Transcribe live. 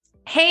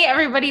Hey,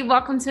 everybody,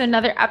 welcome to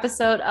another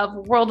episode of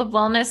World of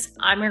Wellness.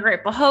 I'm your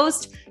grateful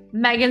host,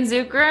 Megan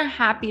Zucker.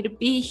 Happy to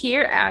be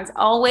here as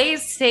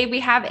always. Today we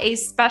have a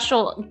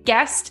special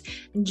guest,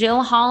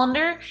 Jill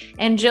Hollander,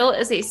 and Jill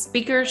is a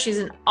speaker. She's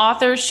an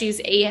author.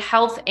 She's a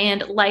health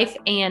and life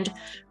and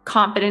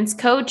confidence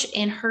coach,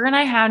 and her and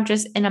I had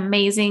just an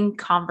amazing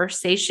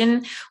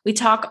conversation. We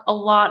talk a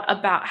lot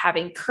about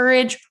having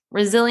courage,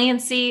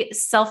 resiliency,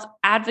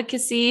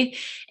 self-advocacy,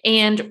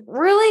 and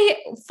really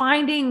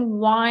finding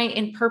why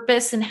and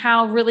purpose and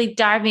how really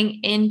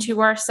diving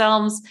into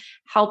ourselves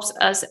helps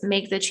us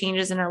make the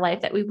changes in our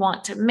life that we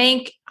want to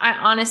make. I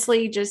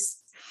honestly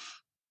just,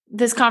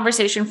 this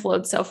conversation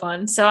flowed so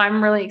fun. So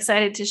I'm really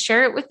excited to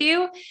share it with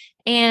you.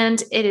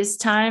 And it is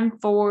time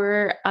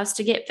for us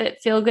to get fit,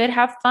 feel good,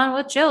 have fun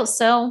with Jill.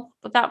 So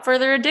without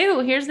further ado,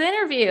 here's the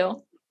interview.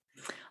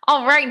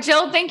 All right,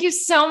 Jill, thank you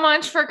so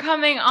much for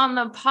coming on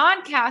the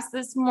podcast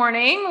this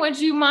morning. Would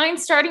you mind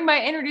starting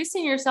by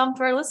introducing yourself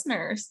to our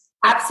listeners?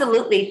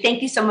 Absolutely.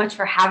 Thank you so much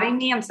for having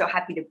me. I'm so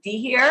happy to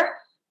be here.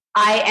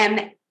 I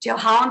am Jill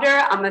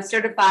Hollander. I'm a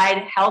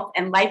certified health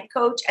and life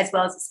coach as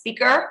well as a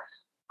speaker.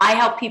 I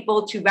help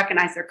people to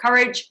recognize their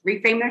courage,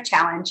 reframe their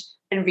challenge,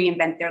 and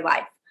reinvent their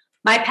life.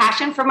 My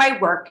passion for my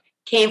work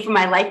came from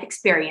my life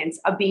experience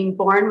of being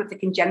born with a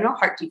congenital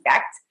heart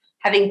defect,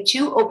 having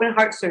 2 open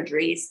heart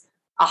surgeries,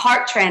 a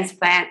heart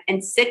transplant,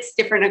 and 6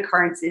 different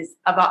occurrences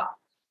of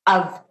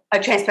a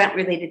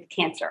transplant-related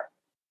cancer.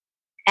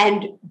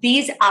 And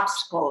these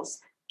obstacles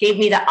gave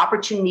me the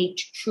opportunity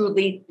to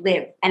truly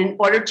live. And in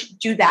order to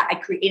do that, I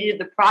created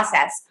the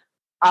process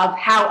of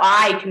how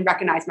I can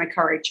recognize my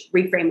courage,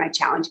 reframe my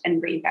challenge, and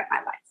reinvent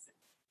my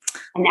life.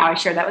 And now I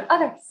share that with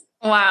others.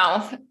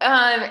 Wow.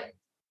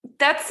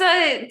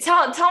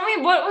 Tell me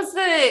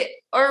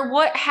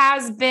what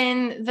has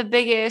been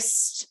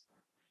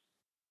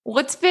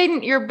what's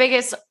been your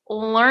biggest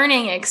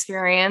learning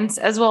experience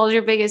as well as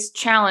your biggest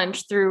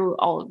challenge through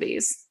all of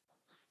these?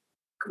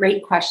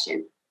 Great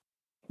question.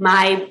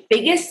 My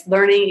biggest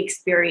learning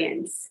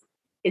experience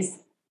is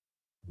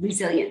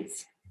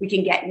resilience. We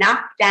can get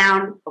knocked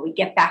down, but we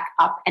get back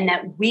up, and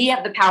that we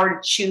have the power to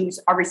choose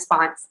our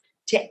response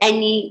to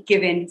any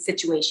given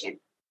situation.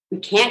 We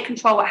can't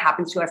control what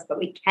happens to us, but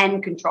we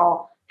can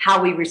control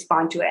how we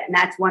respond to it. And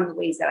that's one of the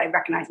ways that I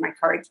recognize my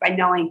courage, by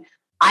knowing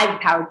I have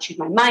the power to choose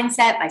my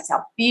mindset, my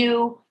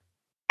self-view,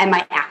 and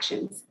my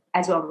actions,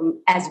 as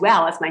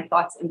well as my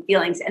thoughts and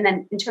feelings. And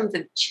then in terms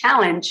of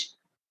challenge,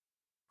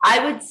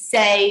 I would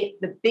say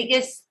the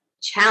biggest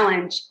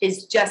challenge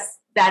is just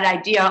that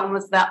idea,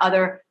 almost the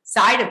other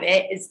side of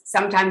it is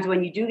sometimes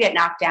when you do get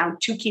knocked down,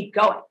 to keep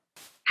going.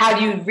 How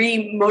do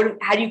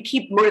you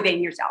keep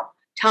motivating yourself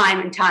time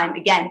and time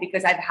again?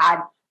 Because I've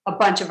had a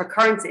bunch of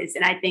occurrences,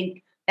 and I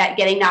think that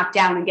getting knocked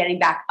down and getting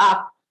back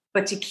up,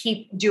 but to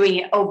keep doing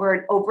it over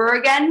and over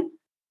again,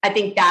 I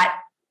think that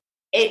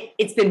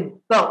it's been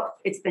both.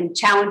 It's been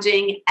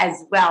challenging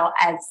as well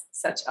as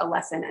such a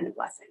lesson and a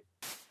blessing.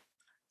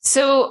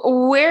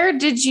 So where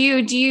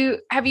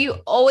have you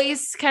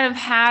always kind of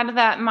had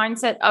that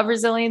mindset of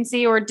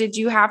resiliency, or did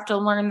you have to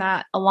learn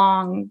that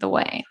along the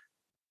way?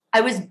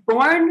 I was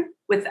born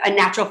with a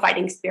natural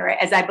fighting spirit,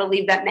 as I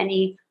believe that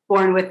many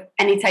born with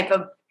any type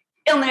of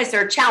illness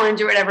or challenge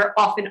or whatever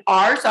often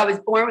are. So I was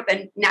born with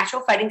a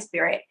natural fighting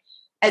spirit,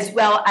 as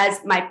well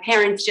as my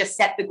parents just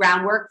set the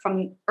groundwork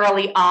from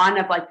early on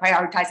of like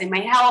prioritizing my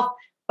health,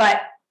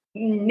 but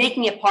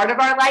making it part of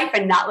our life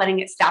and not letting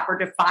it stop or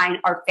define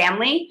our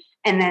family.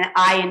 And then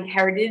I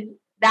inherited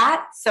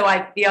that. So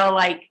I feel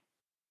like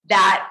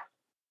that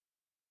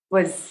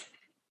was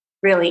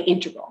really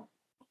integral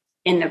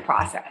in the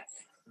process.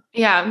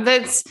 Yeah, it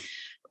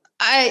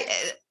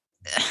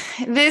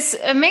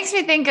makes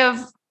me think of,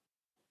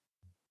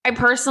 I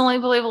personally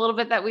believe a little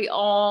bit that we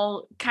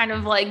all kind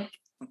of like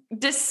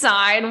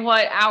decide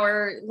what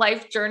our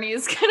life journey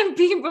is going to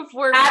be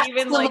before we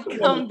even like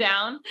come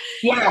down.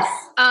 Yes.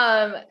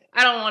 I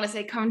don't want to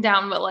say come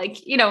down, but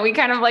like, we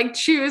kind of like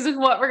choose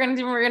what we're going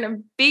to do, we're going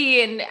to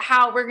be, and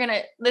how we're going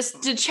to,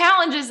 the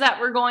challenges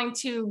that we're going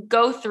to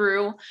go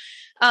through.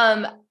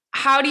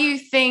 How do you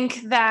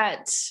think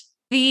that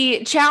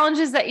the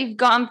challenges that you've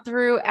gone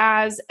through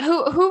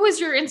who was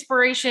your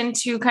inspiration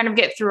to kind of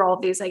get through all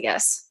of these, I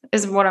guess,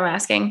 is what I'm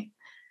asking.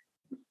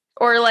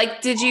 Or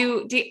like,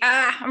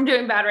 I'm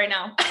doing bad right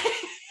now.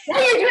 No,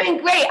 you're doing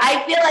great.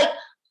 I feel like,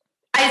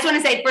 I just want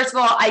to say, first of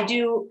all,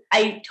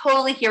 I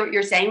totally hear what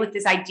you're saying with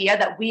this idea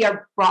that we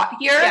are brought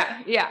here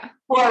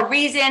for a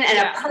reason and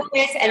a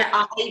purpose. And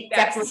I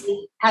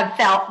definitely have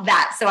felt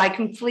that. So I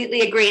completely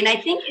agree. And I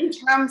think in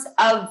terms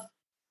of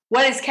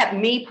what has kept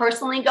me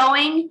personally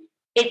going,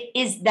 it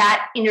is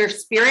that inner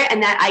spirit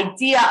and that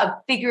idea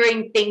of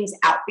figuring things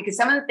out. Because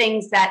some of the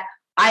things that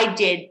I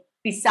did,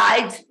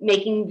 besides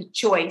making the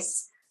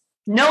choice,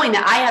 knowing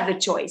that I have the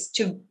choice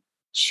to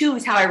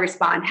choose how I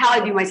respond, how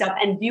I view myself,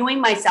 and viewing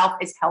myself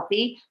as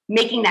healthy,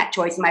 making that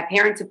choice, and my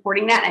parents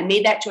supporting that. I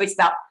made that choice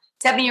about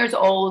 7 years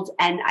old,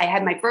 and I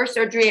had my first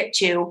surgery at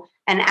 2.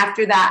 And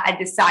after that, I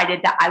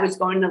decided that I was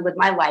going to live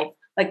my life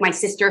like my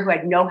sister who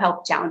had no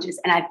health challenges.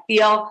 And I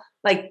feel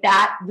like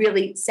that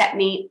really set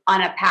me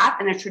on a path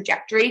and a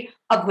trajectory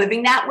of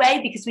living that way,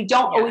 because we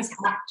don't always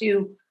have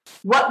to,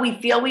 what we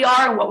feel we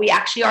are and what we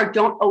actually are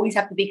don't always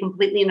have to be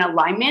completely in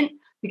alignment,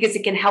 because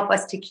it can help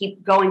us to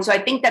keep going. So I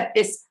think that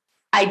this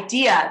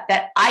idea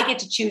that I get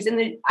to choose, and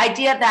the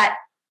idea that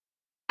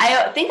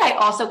I think I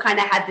also kind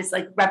of had this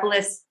like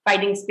rebellious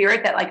fighting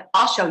spirit that like,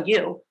 I'll show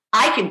you,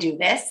 I can do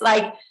this.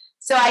 Like,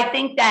 so I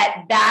think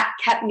that that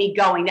kept me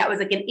going. That was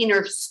like an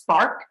inner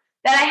spark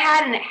that I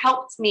had. And it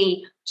helped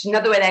me, which is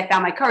another way that I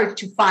found my courage,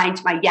 to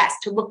find my yes,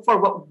 to look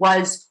for what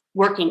was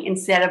working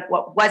instead of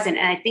what wasn't.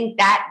 And I think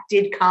that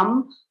did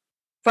come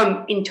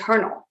from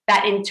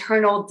that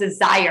internal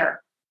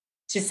desire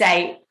to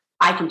say,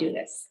 I can do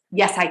this.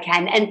 Yes, I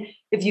can. And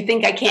if you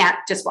think I can't,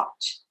 just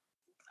watch.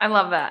 I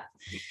love that.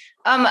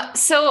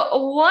 So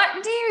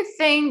what do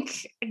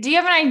you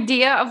have an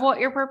idea of what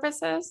your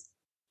purpose is?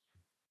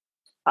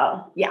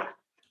 Oh, yeah.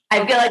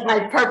 I feel like my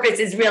purpose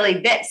is really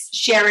this,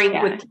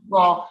 sharing with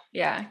people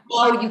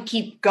how you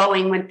keep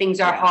going when things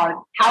are hard,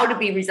 how to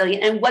be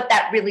resilient, and what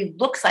that really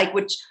looks like,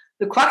 which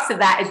the crux of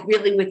that is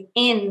really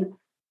within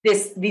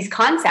these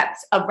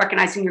concepts of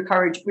recognizing your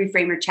courage,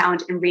 reframe your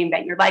challenge, and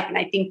reinvent your life. And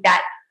I think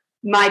that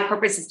my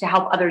purpose is to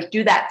help others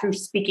do that through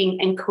speaking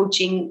and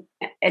coaching.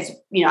 As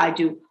you know, I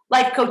do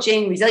life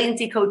coaching,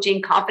 resiliency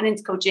coaching,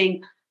 confidence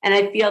coaching. And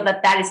I feel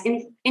that that is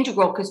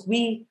integral, because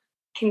we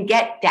can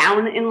get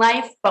down in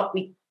life, but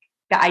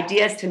the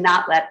idea is to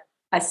not let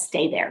us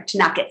stay there, to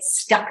not get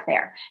stuck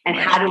there. And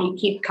how do we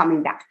keep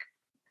coming back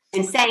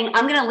and saying,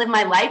 I'm going to live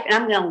my life and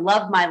I'm going to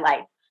love my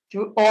life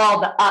through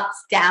all the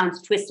ups,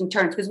 downs, twists, and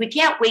turns, because we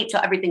can't wait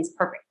till everything's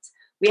perfect.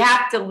 We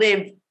have to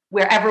live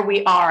wherever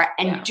we are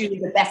and do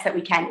the best that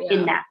we can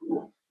in that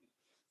moment.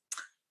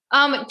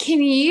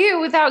 Can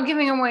you, without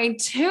giving away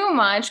too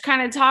much,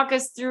 kind of talk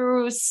us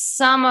through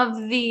some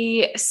of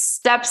the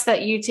steps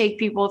that you take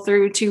people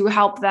through to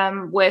help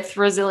them with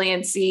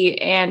resiliency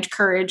and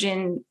courage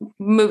in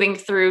moving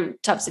through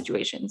tough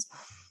situations?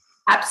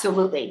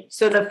 Absolutely.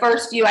 So the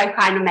first few I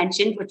kind of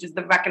mentioned, which is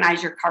the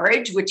recognize your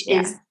courage, which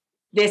is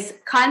this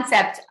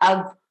concept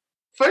of,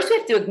 first we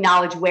have to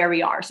acknowledge where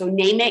we are. So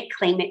name it,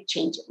 claim it,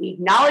 change it. We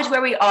acknowledge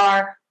where we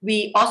are.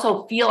 We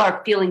also feel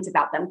our feelings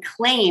about them,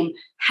 claim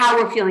how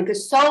we're feeling,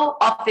 because so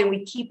often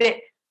we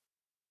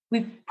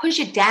push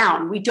it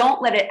down. We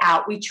don't let it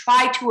out. We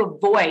try to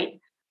avoid,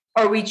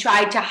 or we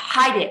try to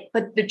hide it.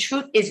 But the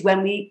truth is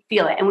when we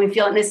feel it, and we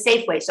feel it in a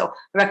safe way. So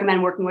I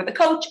recommend working with a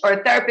coach or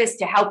a therapist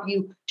to help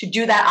you to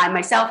do that. I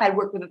myself had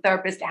worked with a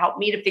therapist to help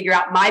me to figure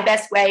out my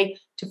best way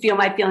to feel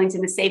my feelings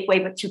in a safe way,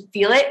 but to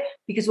feel it,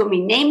 because when we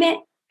name it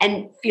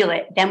and feel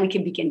it, then we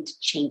can begin to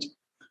change it.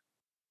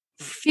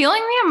 Feeling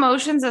the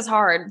emotions is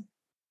hard.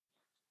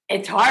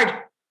 It's hard.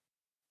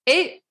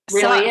 It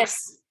really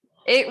sucks.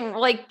 is.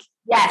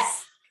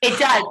 Yes, it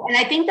does. And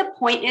I think the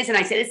point is, and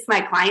I say this to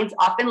my clients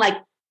often, like,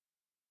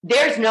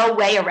 there's no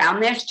way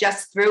around this,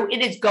 just through.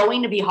 It is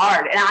going to be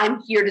hard. And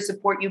I'm here to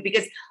support you,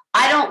 because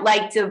I don't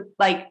like to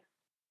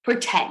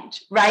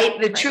pretend,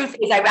 right? The truth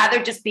is, I'd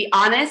rather just be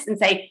honest and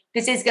say,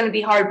 this is going to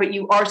be hard, but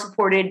you are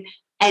supported.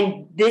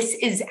 And this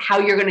is how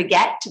you're going to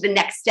get to the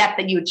next step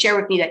that you would share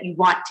with me that you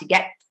want to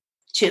get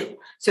to.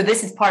 So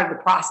this is part of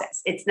the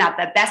process. It's not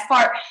the best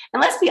part.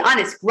 And let's be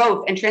honest,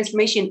 growth and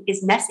transformation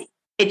is messy.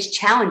 It's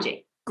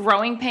challenging.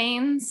 Growing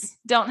pains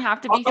don't have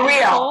to be for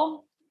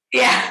real.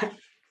 Yeah,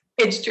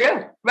 it's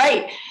true.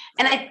 Right.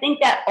 And I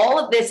think that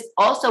all of this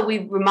also, we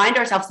remind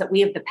ourselves that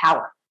we have the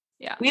power.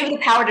 Yeah. We have the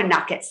power to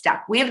not get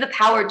stuck. We have the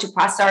power to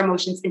process our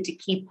emotions and to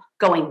keep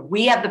going.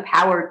 We have the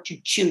power to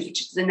choose,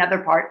 which is another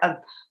part of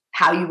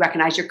how you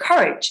recognize your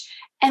courage.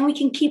 And we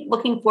can keep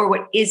looking for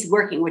what is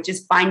working, which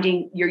is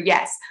finding your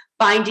yes,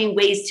 finding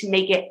ways to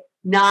make it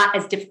not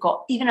as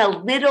difficult, even a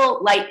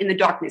little light in the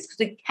darkness, because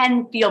it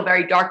can feel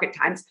very dark at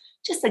times,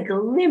 just a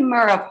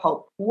glimmer of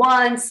hope,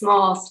 one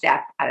small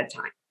step at a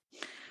time.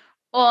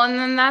 Well, and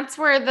then that's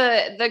where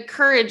the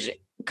courage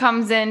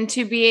comes in,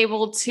 to be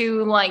able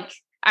to,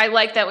 I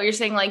like that what you're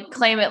saying,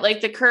 claim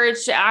it, the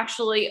courage to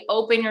actually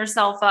open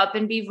yourself up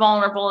and be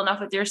vulnerable enough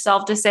with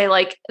yourself to say,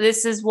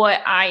 this is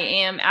what I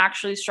am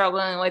actually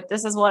struggling with.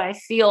 This is what I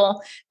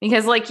feel.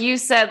 Because like you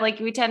said,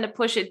 we tend to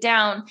push it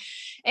down.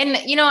 And,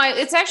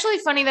 it's actually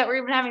funny that we're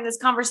even having this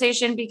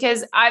conversation,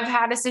 because I've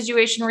had a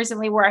situation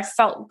recently where I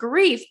felt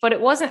grief, but it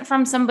wasn't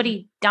from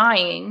somebody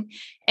dying.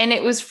 And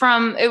it was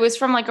from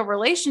a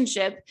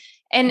relationship.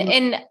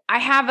 And I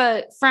have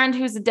a friend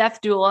who's a death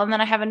doula, and then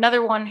I have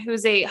another one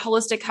who's a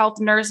holistic health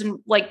nurse and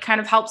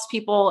kind of helps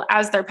people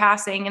as they're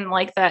passing in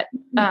that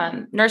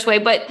nurse way.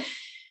 But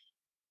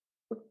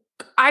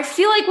I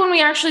feel like when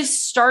we actually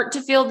start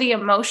to feel the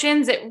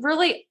emotions, it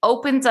really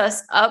opens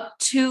us up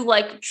to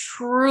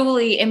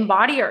truly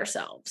embody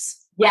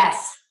ourselves.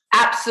 Yes,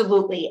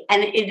 absolutely.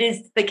 And it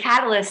is the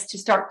catalyst to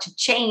start to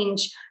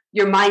change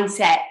your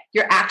mindset,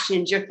 your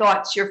actions, your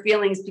thoughts, your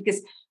feelings,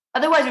 because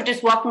otherwise, we're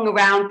just walking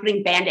around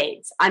putting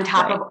Band-Aids on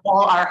top of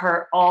all our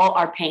hurt, all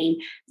our pain.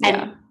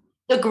 And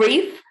the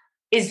grief,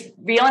 is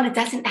real, and it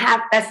doesn't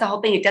have, that's the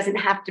whole thing. It doesn't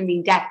have to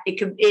mean death. It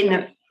could in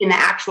the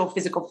actual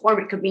physical form.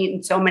 It could be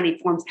in so many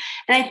forms.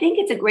 And I think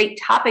it's a great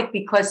topic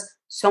because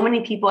so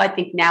many people, I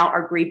think, now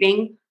are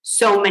grieving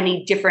so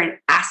many different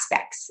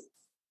aspects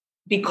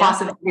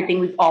because of everything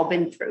we've all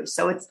been through.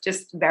 So it's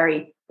just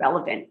very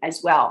relevant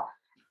as well.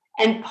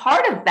 And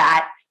part of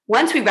that,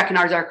 once we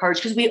recognize our courage,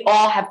 because we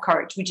all have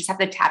courage, we just have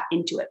to tap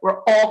into it.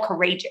 We're all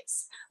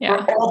courageous. Yeah.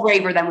 We're all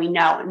braver than we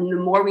know. And the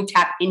more we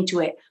tap into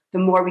it, the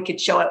more we could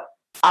show it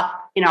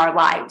up in our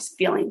lives,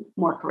 feeling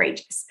more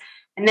courageous.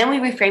 And then we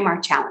reframe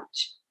our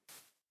challenge.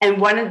 And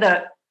one of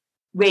the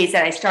ways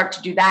that I start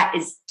to do that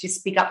is to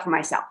speak up for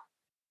myself.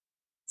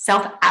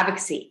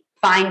 Self-advocacy,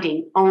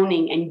 finding,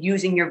 owning, and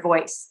using your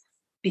voice,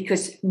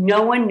 because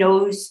no one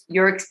knows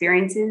your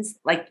experiences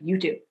like you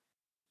do.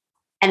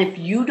 And if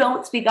you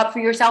don't speak up for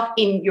yourself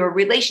in your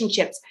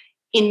relationships,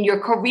 in your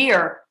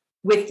career,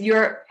 with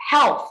your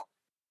health,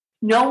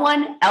 no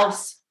one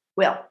else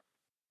will.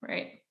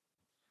 Right.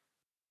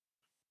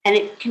 And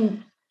it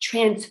can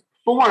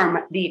transform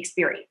the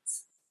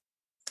experience.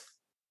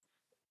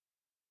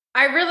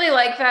 I really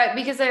like that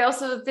because I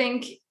also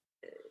think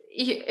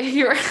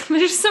you're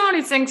there's so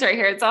many things right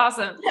here. It's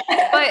awesome.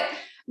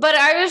 But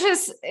I was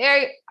just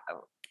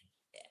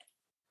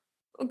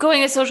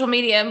going to social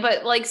media,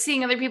 but like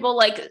seeing other people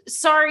like,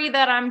 sorry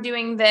that I'm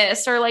doing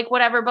this or like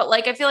whatever. But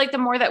like, I feel like the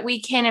more that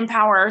we can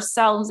empower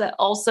ourselves, that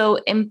also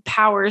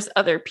empowers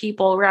other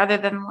people rather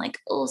than like,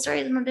 oh,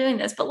 sorry that I'm doing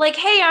this, but like,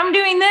 hey, I'm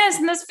doing this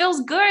and this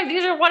feels good.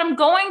 These are what I'm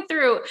going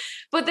through.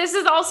 But this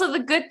is also the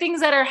good things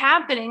that are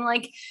happening.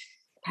 Like,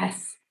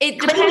 yes. It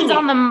depends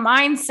on the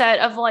mindset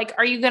of like,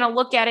 are you going to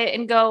look at it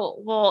and go,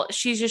 well,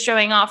 she's just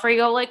showing off, or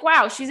you go like,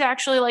 wow, she's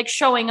actually like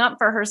showing up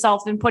for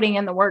herself and putting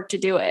in the work to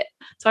do it.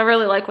 So I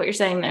really like what you're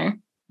saying there.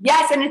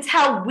 Yes. And it's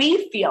how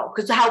we feel,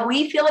 because how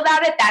we feel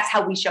about it, that's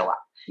how we show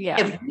up.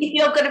 Yeah. If we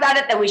feel good about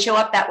it, then we show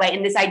up that way.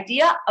 And this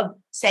idea of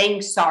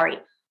saying sorry,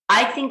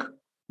 I think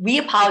we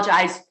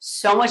apologize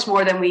so much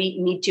more than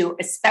we need to,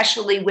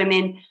 especially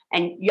women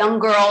and young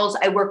girls.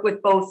 I work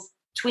with both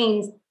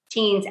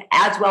teens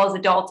as well as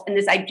adults. And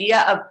this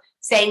idea of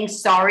saying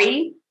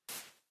sorry,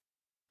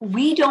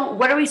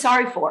 what are we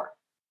sorry for?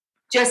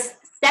 Just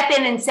step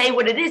in and say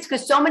what it is.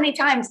 Because so many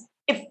times,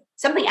 if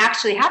something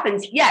actually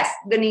happens, yes,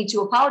 the need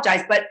to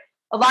apologize. But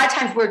a lot of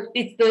times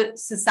it's the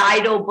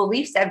societal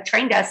beliefs that have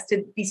trained us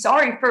to be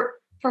sorry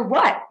for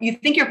what? You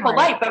think you're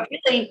polite, but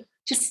really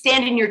just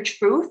stand in your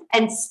truth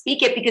and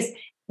speak it, because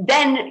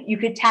then you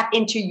could tap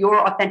into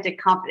your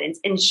authentic confidence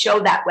and show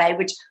that way,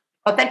 which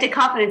authentic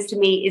confidence to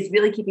me is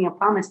really keeping a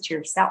promise to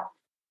yourself.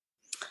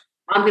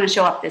 I'm going to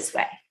show up this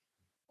way.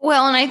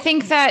 Well, and I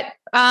think that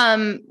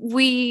that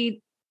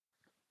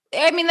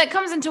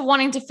comes into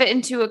wanting to fit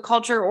into a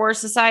culture or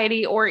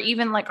society or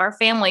even like our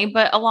family.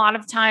 But a lot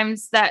of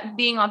times that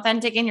being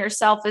authentic in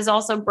yourself is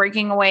also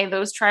breaking away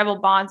those tribal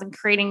bonds and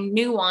creating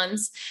new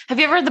ones. Have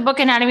you ever read the book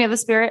Anatomy of the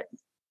Spirit?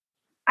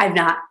 I've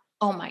not.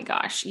 Oh my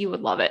gosh, you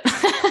would love it.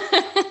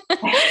 I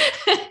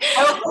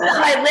will put it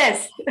on my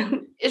list.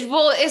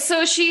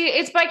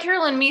 It's by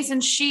Carolyn Meese,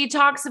 and she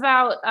talks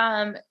about,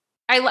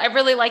 I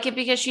really like it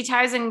because she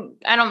ties in,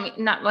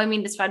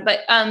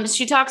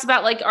 she talks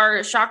about like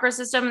our chakra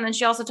system. And then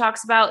she also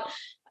talks about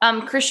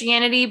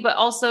Christianity, but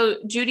also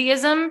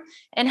Judaism,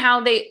 and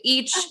how they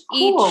each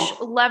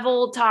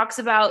level talks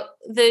about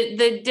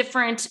the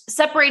different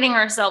separating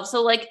ourselves.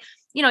 So like,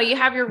 you know, you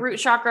have your root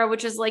chakra,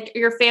 which is like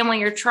your family,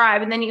 your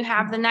tribe. And then you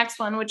have the next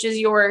one, which is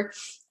your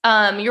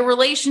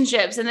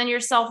relationships, and then your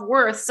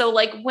self-worth. So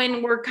like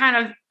when we're kind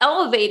of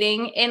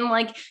elevating and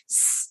like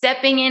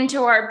stepping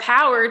into our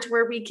power to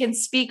where we can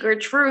speak our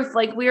truth,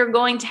 like we are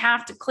going to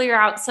have to clear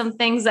out some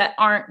things that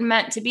aren't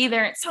meant to be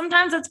there. And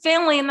sometimes it's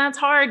family, and that's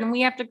hard, and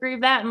we have to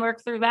grieve that and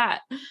work through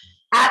that.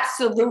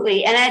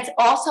 Absolutely. And it's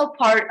also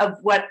part of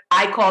what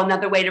I call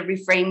another way to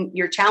reframe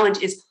your challenge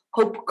is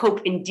hope,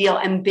 cope, and deal.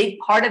 And big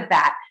part of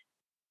that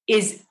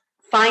is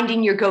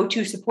finding your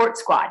go-to support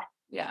squad.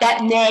 Yeah.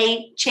 That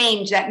may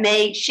change, that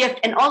may shift.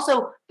 And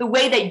also the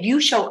way that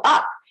you show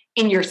up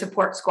in your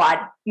support squad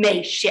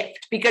may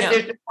shift, because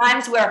there's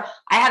times where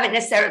I haven't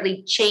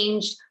necessarily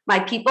changed my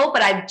people,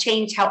 but I've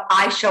changed how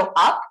I show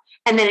up,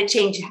 and then it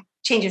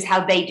changes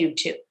how they do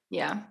too.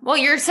 Yeah. Well,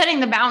 you're setting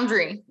the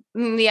boundary,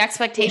 the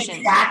expectation.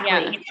 Exactly.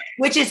 Yeah.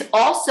 Which is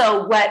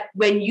also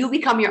when you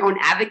become your own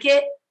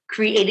advocate,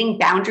 creating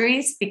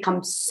boundaries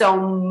becomes so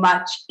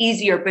much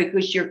easier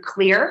because you're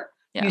clear.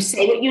 Yeah. You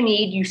say what you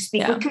need, you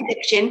speak with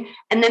conviction,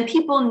 and then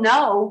people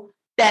know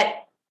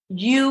that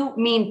you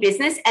mean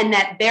business and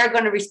that they're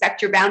going to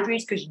respect your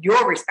boundaries because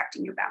you're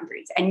respecting your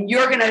boundaries, and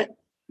you're going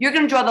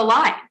to draw the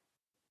line.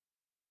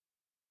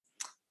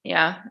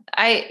 Yeah.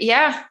 And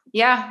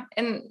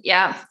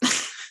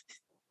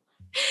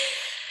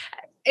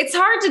it's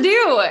hard to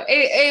do,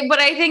 but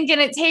I think,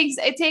 and it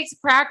takes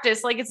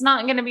practice. Like it's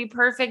not going to be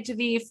perfect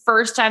the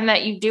first time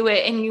that you do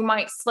it, and you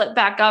might slip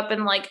back up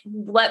and like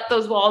let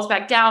those walls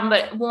back down.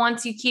 But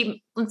once you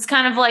it's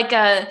kind of like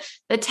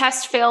the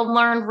test, failed,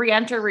 learn,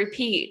 re-enter,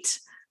 repeat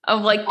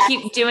of like,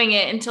 keep doing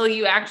it until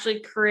you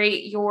actually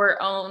create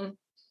your own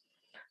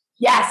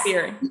Yes.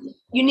 fear.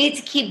 You need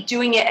to keep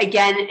doing it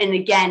again and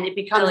again. It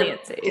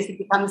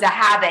becomes a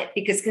habit,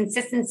 because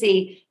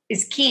consistency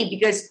is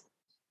key,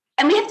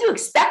 and we have to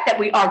expect that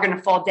we are going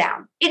to fall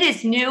down. It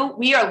is new.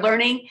 We are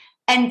learning.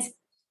 And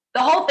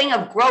the whole thing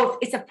of growth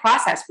is a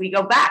process. We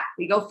go back,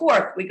 we go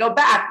forth, we go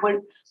back.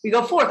 When we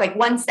go forth, like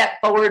one step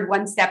forward,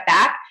 one step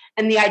back.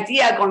 And the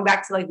idea, going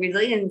back to like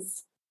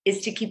resilience,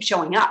 is to keep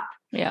showing up.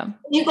 Yeah.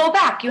 You go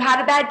back, you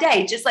had a bad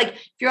day. Just like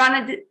if you're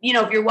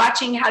if you're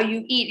watching how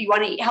you eat, you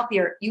want to eat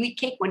healthier, you eat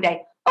cake one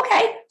day.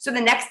 Okay. So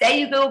the next day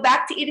you go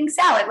back to eating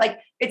salad. Like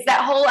it's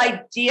that whole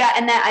idea,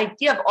 and that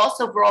idea of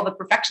also for all the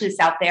perfectionists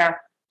out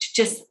there to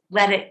just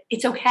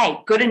it's okay.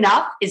 Good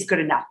enough is good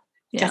enough.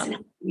 It doesn't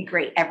have to be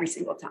great every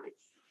single time.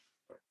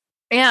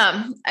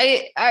 Yeah.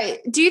 I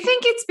do you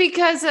think it's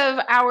because of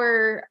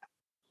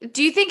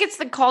do you think it's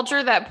the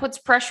culture that puts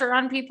pressure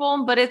on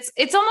people, but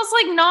it's almost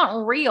like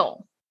not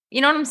real? You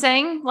know what I'm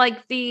saying?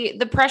 Like the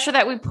pressure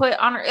that we put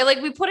on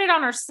we put it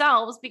on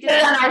ourselves because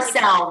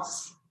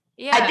ourselves.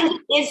 Yeah. I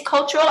think it is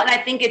cultural, and I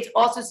think it's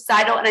also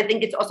societal, and I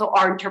think it's also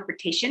our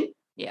interpretation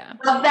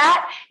of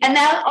that. And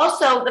then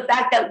also the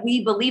fact that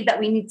we believe that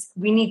we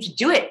need to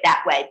do it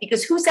that way,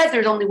 because who says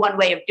there's only one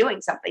way of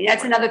doing something?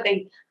 That's another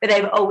thing that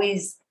I've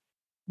always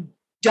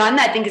done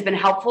that I think has been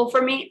helpful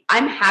for me.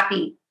 I'm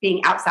happy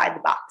being outside the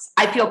box.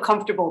 I feel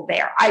comfortable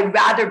there. I'd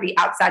rather be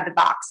outside the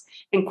box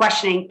and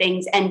questioning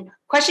things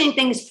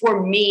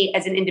for me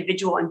as an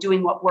individual, and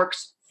doing what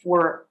works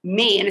for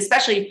me. And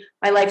especially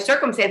my life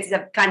circumstances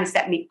have kind of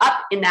set me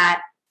up in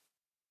that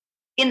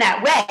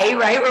way,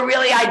 right? Where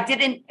really I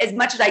didn't, as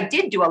much as I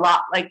did do a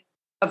lot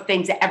of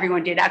things that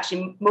everyone did,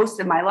 actually most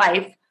of my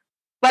life,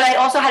 but I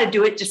also had to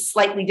do it just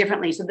slightly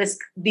differently. So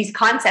these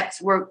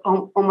concepts were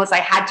almost, I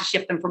had to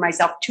shift them for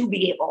myself to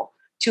be able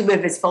to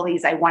live as fully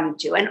as I wanted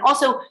to. And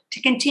also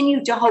to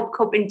continue to hope,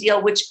 cope, and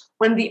deal, which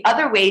one of the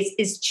other ways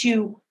is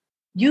to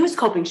use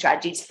coping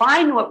strategies.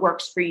 Find what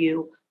works for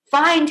you.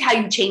 Find how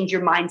you change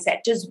your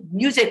mindset. Does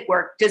music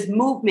work? Does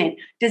movement?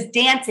 Does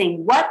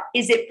dancing? What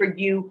is it for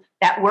you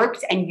that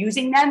works? And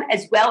using them,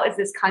 as well as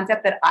this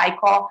concept that I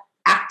call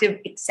active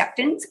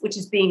acceptance, which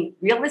is being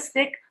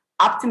realistic,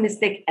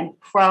 optimistic, and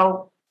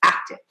proactive.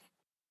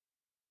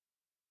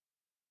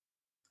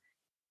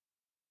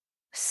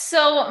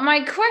 So my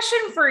question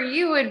for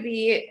you would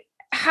be,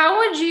 how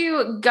would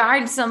you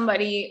guide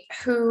somebody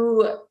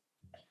who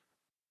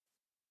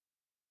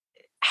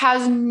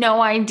has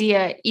no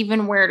idea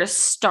even where to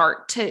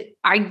start to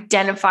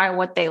identify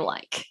what they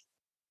like?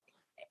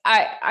 Go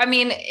ahead.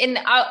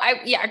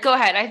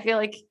 I feel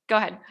like, go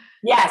ahead.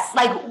 Yes.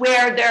 Like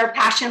where their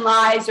passion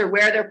lies, or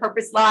where their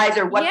purpose lies,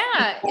 or what.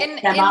 Yeah. And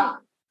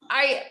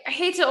I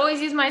hate to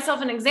always use myself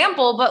as an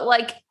example, but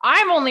like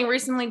I'm only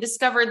recently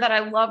discovered that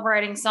I love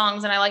writing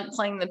songs and I like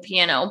playing the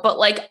piano, but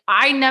like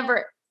I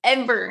never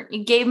ever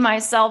gave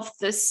myself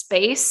the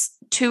space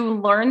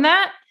to learn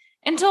that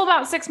until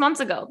about 6 months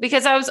ago,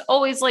 because I was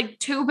always like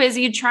too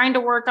busy trying to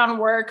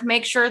work,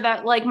 make sure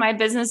that like my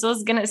business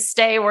was going to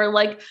stay, or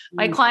like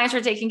my clients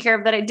were taken care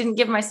of, that I didn't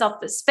give myself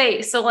the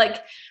space. So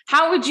like,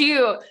 how would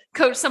you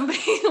coach somebody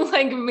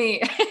like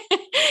me?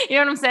 You know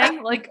what I'm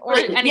saying? Like, or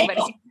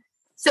anybody.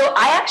 So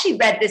I actually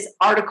read this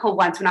article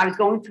once when I was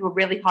going through a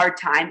really hard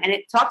time, and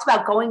it talks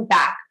about going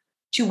back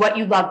to what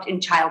you loved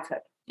in childhood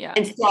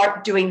and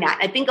start doing that.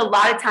 I think a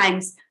lot of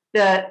times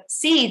the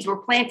seeds were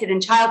planted in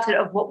childhood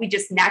of what we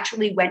just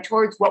naturally went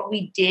towards, what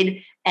we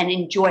did and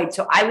enjoyed.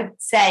 So I would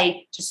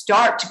say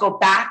to go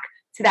back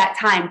to that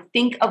time,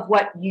 think of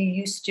what you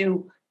used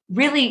to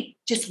really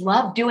just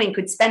love doing,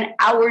 could spend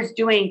hours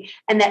doing,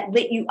 and that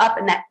lit you up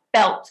and that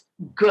felt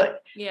good.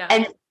 Yeah.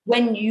 And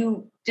when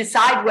you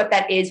decide what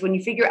that is, when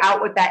you figure out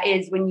what that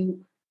is,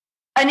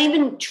 and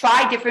even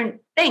try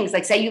different things,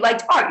 like say you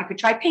liked art, you could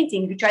try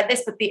painting, you could try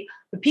this, but the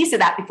piece of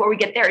that before we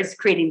get there is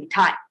creating the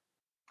time.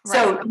 Right.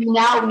 So you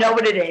now know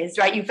what it is,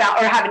 right? You found,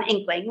 or have an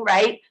inkling,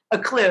 right? A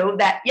clue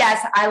that,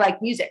 yes, I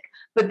like music,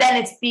 but then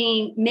it's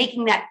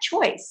making that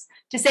choice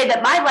to say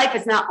that my life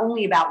is not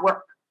only about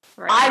work.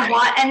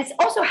 Right. And it's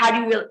also, how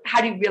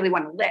do you really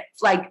want to live?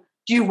 Like,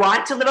 do you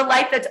want to live a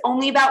life that's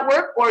only about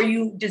work, or are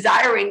you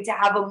desiring to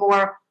have a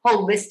more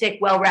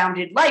holistic,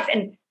 well-rounded life?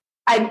 And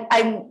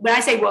when I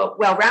say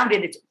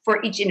well-rounded, it's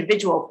for each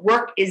individual.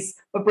 Work is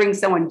what brings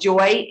someone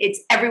joy.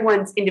 It's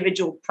everyone's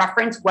individual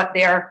preference, what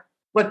their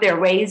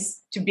ways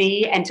to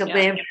be and to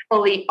live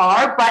fully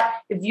are. But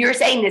if you're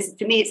saying this,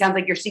 to me, it sounds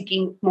like you're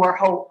seeking more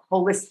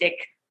holistic,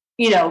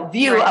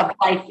 view of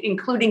life,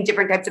 including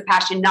different types of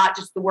passion, not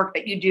just the work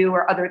that you do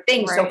or other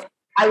things. Right. So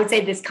I would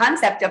say this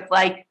concept of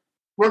like,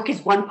 work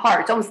is one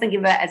part. It's almost thinking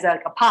of it as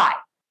like a pie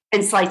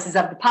and slices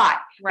of the pie.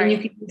 Right. And you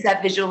can use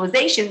that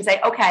visualization and say,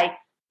 okay,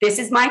 this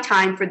is my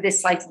time for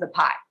this slice of the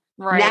pie.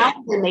 Right. Now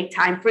I'm going to make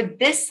time for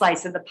this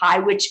slice of the pie,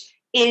 which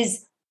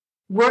is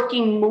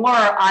working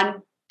more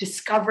on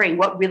discovering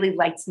what really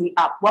lights me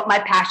up, what my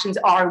passions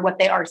are, and what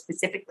they are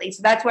specifically.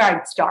 So that's where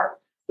I'd start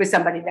with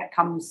somebody that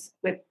comes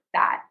with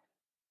that.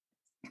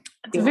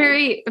 It's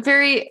very,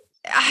 very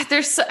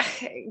there's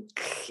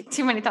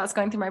too many thoughts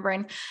going through my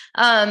brain,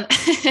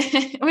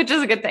 which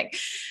is a good thing.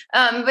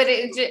 But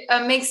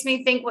it makes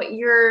me think what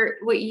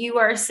you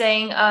are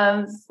saying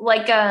of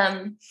like,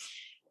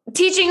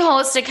 teaching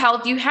holistic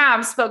health, you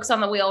have spokes on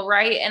the wheel,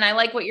 right? And I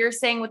like what you're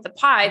saying with the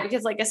pie,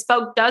 because like a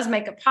spoke does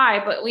make a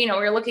pie, but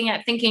we're looking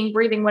at thinking,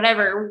 breathing,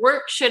 whatever.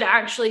 Work should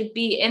actually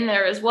be in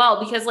there as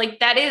well, because like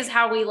that is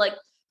how we like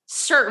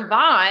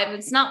survive.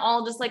 It's not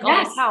all just like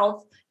all this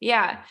health.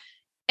 Yeah.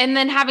 And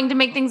then having to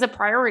make things a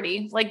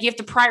priority. Like you have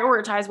to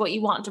prioritize what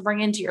you want to bring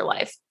into your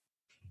life.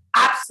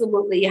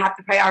 Absolutely. You have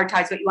to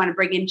prioritize what you want to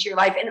bring into your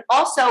life. And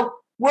also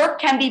work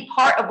can be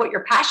part of what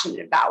you're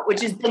passionate about,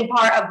 which has been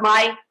part of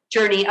my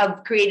journey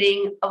of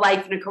creating a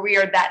life and a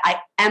career that I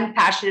am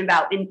passionate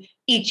about in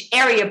each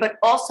area, but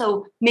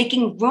also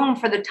making room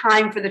for the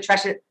time for the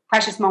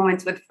precious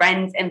moments with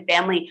friends and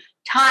family,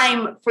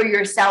 time for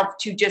yourself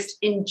to just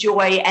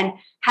enjoy and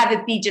have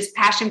it be just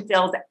passion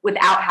filled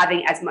without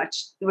having as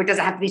much, it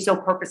doesn't have to be so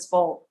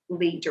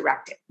purposefully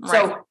directed. Right.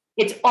 So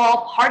it's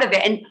all part of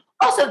it. And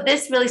also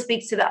this really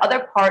speaks to the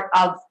other part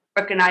of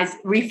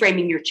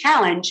reframing your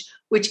challenge,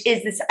 which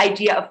is this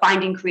idea of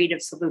finding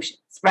creative solutions,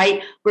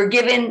 right? We're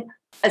given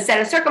a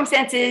set of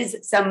circumstances,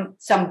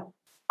 some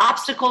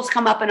obstacles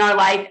come up in our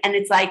life, and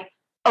it's like,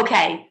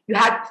 okay, you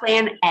had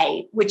plan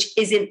A, which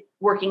isn't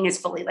working as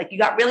fully. Like you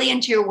got really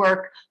into your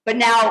work, but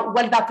now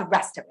what about the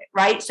rest of it,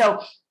 right?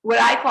 So what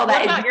I call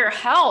that is your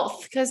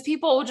health, because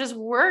people will just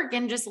work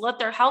and just let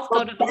their health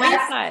go to the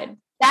wayside.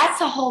 That's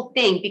the whole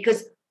thing,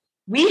 because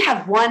we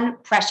have one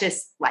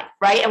precious life,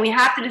 right? And we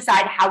have to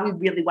decide how we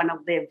really want to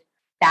live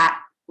that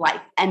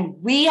life. And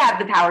we have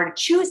the power to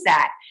choose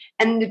that.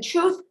 And the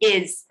truth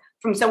is,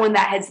 from someone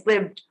that has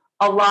lived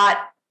a lot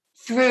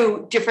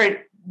through different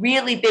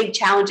really big,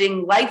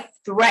 challenging,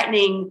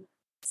 life-threatening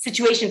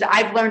situations,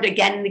 I've learned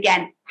again and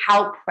again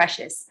how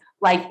precious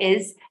life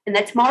is, and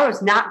that tomorrow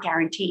is not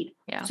guaranteed.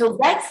 Yeah. So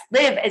let's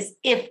live as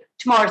if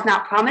tomorrow is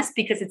not promised,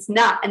 because it's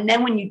not. And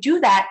then when you do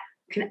that,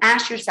 you can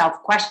ask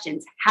yourself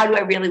questions. How do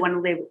I really want to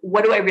live?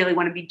 What do I really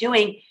want to be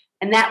doing?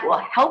 And that will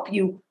help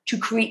you to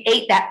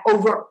create that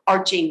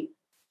overarching,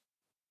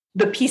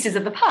 the pieces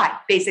of the pie,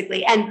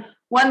 basically. And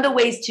one of the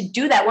ways to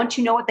do that, once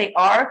you know what they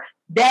are,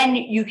 then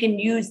you can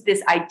use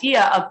this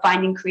idea of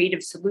finding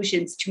creative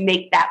solutions to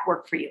make that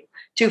work for you,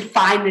 to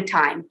find the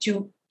time,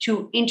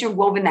 to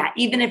interwoven that.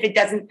 Even if it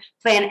doesn't,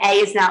 plan A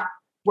is not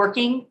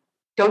working,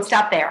 don't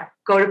stop there.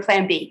 Go to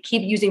plan B.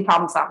 Keep using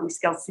problem-solving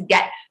skills to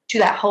get to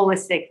that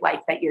holistic life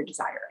that you're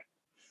desiring.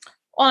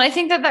 Well, I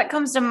think that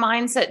comes to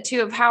mindset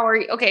too, of how are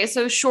you, okay,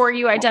 so sure,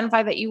 you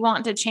identify that you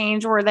want to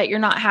change or that you're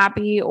not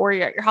happy or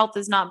your health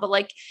is not, but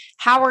like,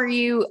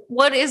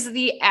 what is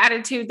the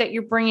attitude that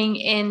you're bringing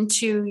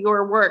into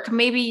your work?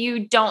 Maybe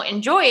you don't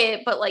enjoy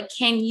it, but like,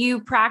 can you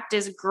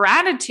practice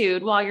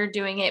gratitude while you're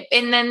doing it?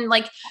 And then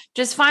like,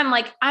 just find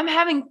like, I'm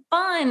having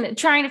fun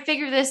trying to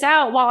figure this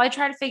out while I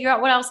try to figure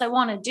out what else I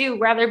want to do,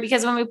 rather,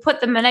 because when we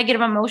put the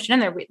negative emotion in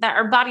there, that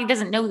our body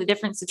doesn't know the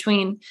difference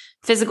between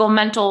physical,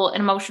 mental,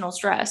 and emotional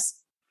stress.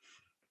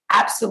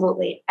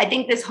 Absolutely. I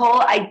think this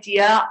whole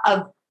idea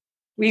of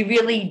we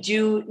really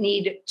do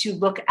need to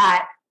look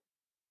at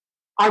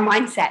our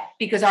mindset,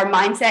 because our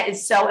mindset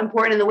is so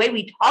important. And the way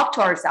we talk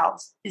to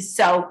ourselves is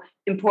so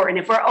important.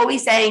 If we're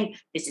always saying,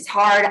 this is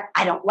hard,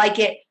 I don't like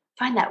it,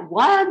 find that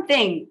one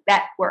thing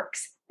that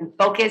works and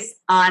focus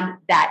on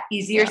that.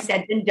 Easier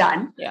said than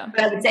done. Yeah.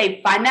 But I would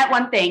say, find that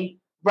one thing,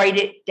 write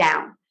it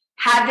down.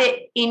 Have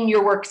it in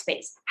your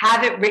workspace.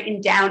 Have it written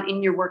down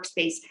in your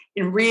workspace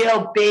in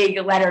real big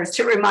letters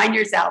to remind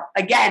yourself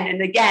again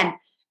and again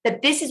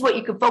that this is what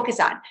you can focus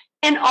on.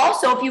 And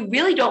also, if you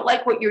really don't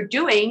like what you're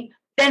doing,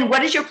 then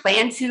what is your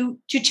plan to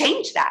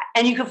change that?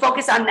 And you can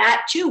focus on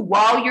that too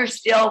while you're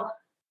still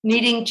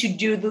needing to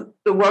do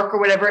the work or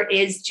whatever it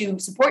is to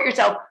support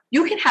yourself.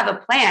 You can have a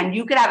plan.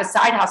 You could have a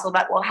side hustle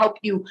that will help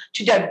you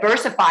to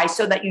diversify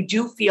so that you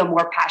do feel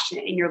more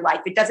passionate in your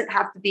life. It doesn't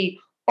have to be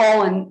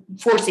all in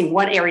forcing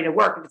one area to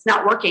work. If it's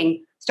not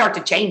working, start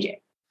to change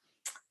it.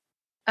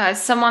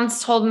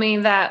 Someone's told me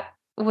that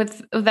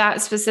with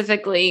that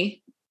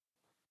specifically,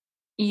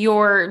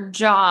 your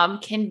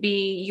job can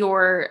be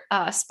your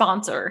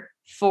sponsor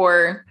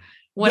for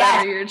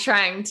whatever you're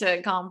trying to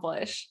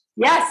accomplish.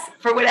 Yes,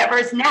 for whatever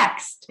is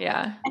next.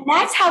 Yeah. And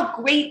that's how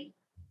great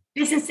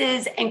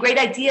businesses and great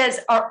ideas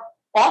are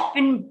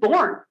often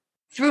born,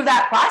 through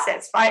that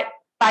process,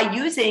 by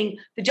using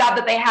the job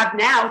that they have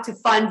now to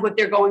fund what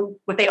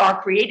they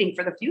are creating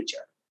for the future.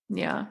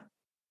 Yeah.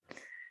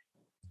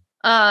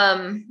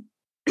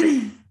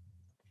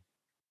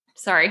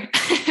 Sorry.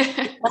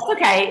 That's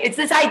okay. It's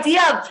this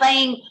idea of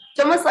playing. It's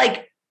almost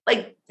like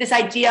this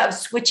idea of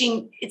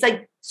switching. It's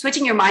like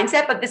switching your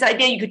mindset, but this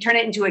idea you could turn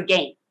it into a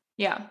game.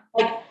 Yeah.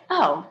 Like,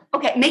 oh,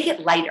 okay, make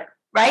it lighter,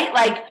 right?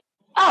 Like,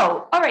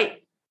 oh, all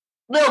right,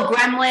 little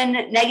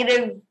gremlin,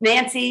 negative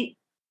Nancy.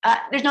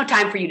 There's no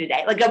time for you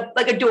today. Like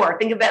a door.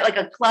 Think of it like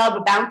a club,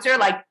 a bouncer.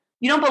 Like,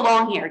 you don't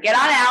belong here. Get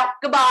on out.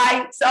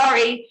 Goodbye.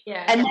 Sorry.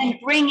 Yeah. And then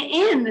bring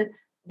in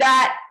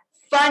that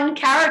fun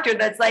character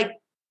that's like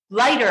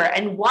lighter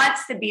and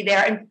wants to be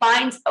there and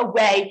finds a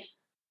way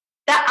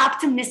that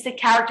optimistic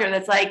character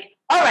that's like,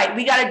 all right,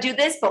 we got to do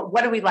this, but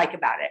what do we like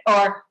about it?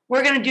 Or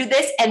we're going to do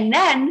this. And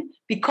then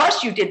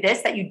because you did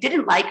this that you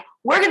didn't like,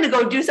 we're going to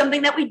go do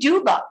something that we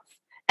do love.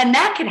 And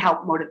that can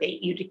help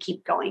motivate you to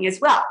keep going as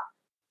well.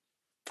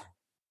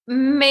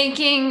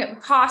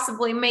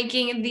 Possibly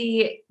making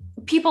the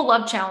people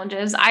love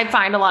challenges. I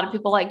find a lot of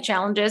people like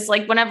challenges.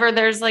 Like whenever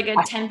there's like a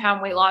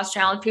 10-pound weight loss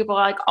challenge, people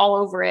are like all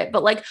over it.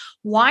 But like,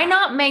 why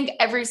not make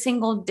every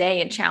single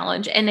day a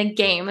challenge and a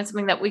game? It's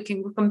something that we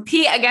can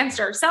compete against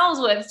ourselves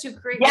with to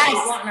create what we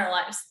want in our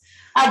lives.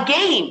 A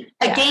game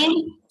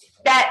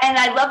that, and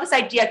I love this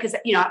idea because,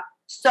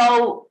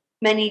 so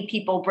many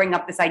people bring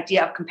up this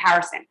idea of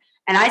comparison.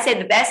 And I say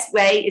the best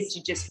way is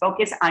to just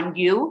focus on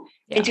you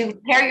and to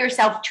compare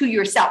yourself to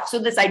yourself. So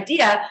this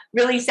idea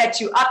really sets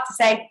you up to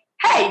say,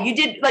 hey, you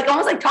did, like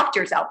almost like talk to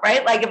yourself,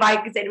 right? Like if I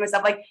could say to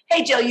myself, like,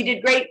 hey, Jill, you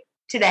did great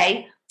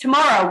today.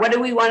 Tomorrow, what do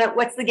we want to,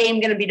 what's the game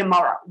going to be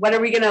tomorrow? What are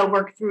we going to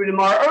work through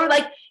tomorrow? Or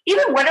like,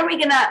 even what are we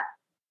going to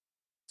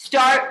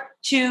start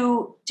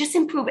to just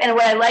improve? And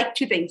what I like,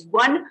 two things.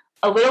 One,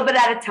 a little bit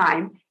at a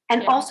time,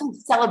 and also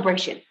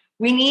celebration.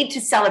 We need to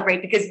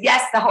celebrate because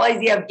yes, the whole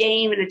idea of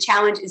game and a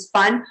challenge is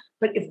fun,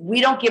 but if we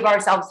don't give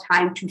ourselves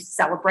time to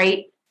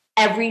celebrate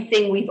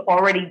everything we've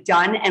already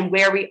done and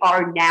where we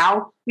are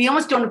now, we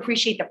almost don't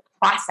appreciate the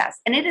process.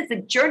 And it is a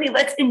journey.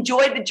 Let's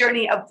enjoy the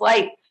journey of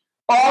life,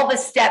 all the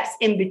steps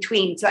in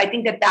between. So I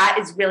think that that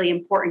is really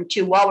important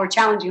too. While we're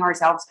challenging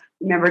ourselves,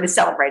 remember to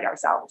celebrate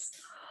ourselves.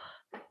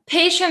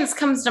 Patience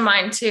comes to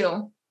mind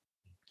too.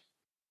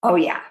 Oh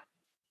yeah.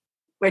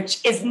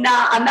 Which is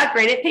not, I'm not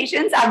great at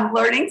patience. I'm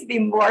learning to be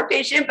more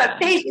patient, but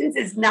patience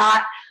is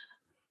not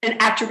an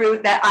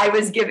attribute that I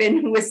was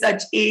given with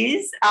such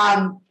ease.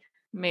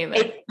 Maybe.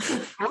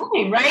 It's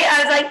time, right?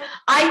 I was like,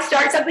 I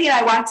start something and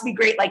I want it to be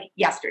great like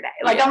yesterday.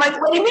 Like, I'm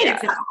like, what do you mean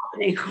it's not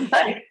happening?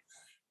 Like,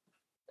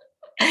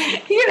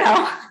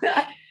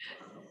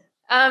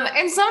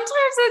 and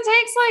sometimes it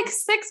takes like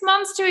 6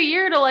 months to a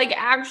year to like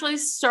actually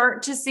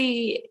start to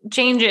see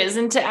changes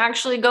and to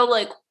actually go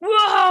like,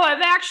 whoa,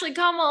 I've actually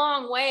come a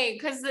long way.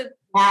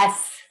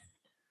 Yes,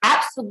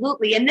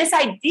 absolutely. And this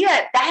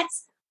idea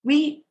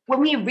when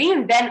we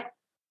reinvent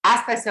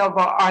aspects of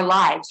our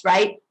lives,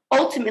 right?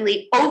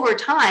 Ultimately, over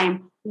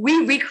time,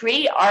 we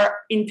recreate our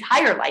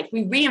entire life.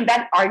 We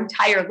reinvent our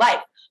entire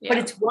life, but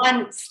it's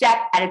one step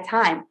at a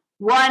time,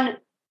 one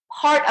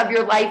part of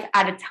your life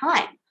at a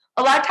time.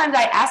 A lot of times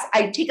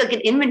I take like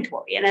an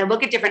inventory and I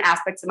look at different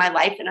aspects of my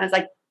life and I was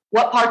like,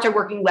 what parts are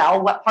working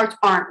well? What parts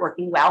aren't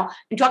working well?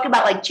 And talk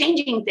about like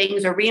changing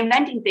things or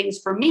reinventing things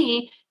for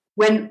me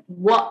when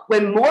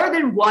more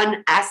than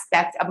one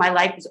aspect of my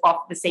life is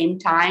off at the same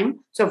time.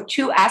 So if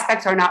two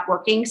aspects are not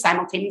working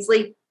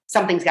simultaneously,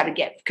 something's got to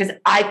give. Because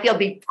I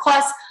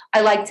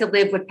like to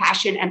live with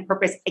passion and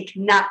purpose, I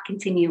cannot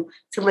continue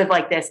to live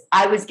like this.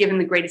 I was given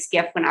the greatest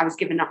gift when I was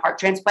given a heart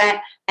transplant,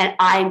 and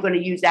I'm going to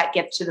use that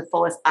gift to the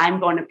fullest. I'm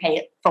going to pay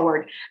it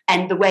forward.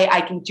 And the way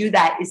I can do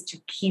that is to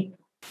keep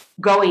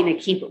going and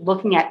keep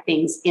looking at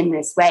things in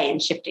this way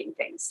and shifting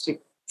things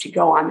to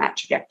go on that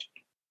trajectory,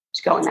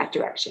 to go in that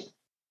direction.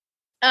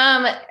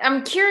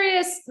 I'm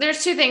curious.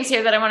 There's two things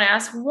here that I want to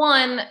ask.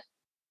 One,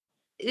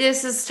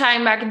 this is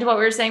tying back into what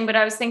we were saying, but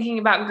I was thinking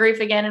about grief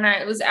again. And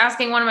I was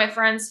asking one of my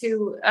friends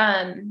who,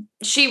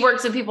 she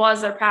works with people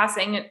as they're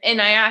passing.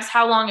 And I asked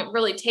how long it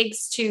really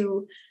takes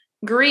to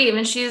grieve.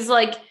 And she's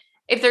like,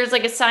 if there's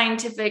like a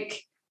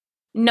scientific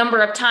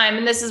number of time,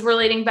 and this is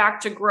relating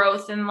back to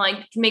growth and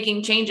like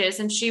making changes.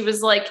 And she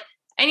was like,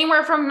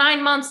 anywhere from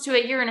 9 months to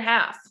a year and a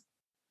half.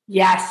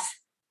 Yes.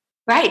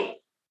 Right.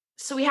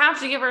 So we have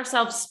to give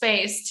ourselves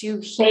space to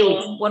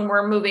heal when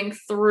we're moving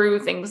through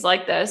things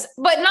like this,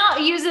 but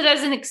not use it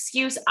as an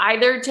excuse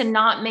either to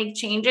not make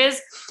changes,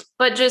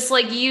 but just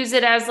like use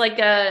it as like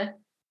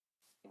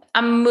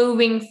I'm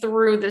moving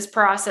through this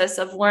process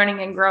of learning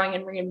and growing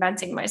and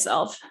reinventing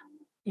myself.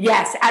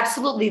 Yes,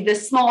 absolutely. The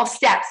small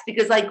steps,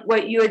 because like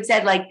what you had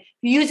said, like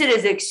you use it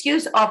as an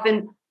excuse.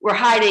 Often we're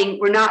hiding,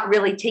 we're not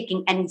really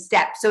taking any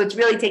steps. So it's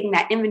really taking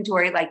that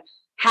inventory, like,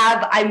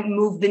 have I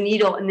moved the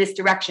needle in this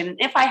direction? And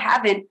if I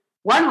haven't,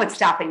 one, what's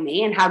stopping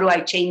me and how do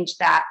I change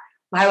that?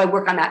 How do I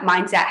work on that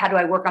mindset? How do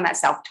I work on that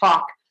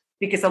self-talk?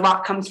 Because a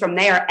lot comes from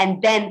there.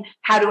 And then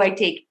how do I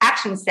take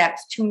action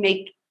steps to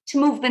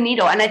move the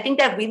needle? And I think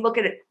that if we look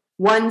at it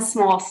one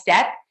small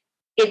step,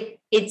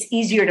 it's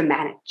easier to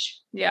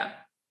manage. Yeah.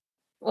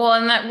 Well,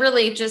 and that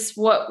really just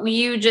what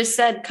you just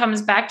said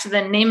comes back to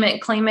the name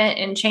it, claim it,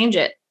 and change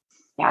it.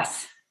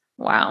 Yes.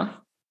 Wow.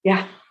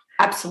 Yeah,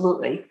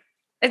 absolutely.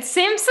 It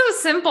seems so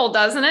simple,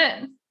 doesn't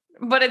it?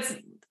 But it's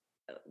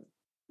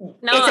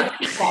not.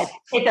 It's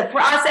a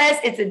process.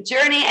 It's a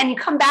journey. And you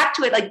come back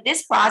to it like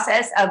this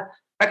process of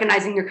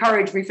recognizing your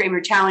courage, reframe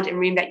your challenge, and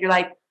reinvent your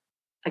life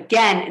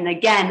again and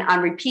again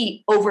on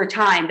repeat over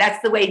time.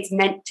 That's the way it's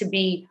meant to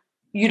be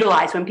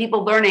utilized. When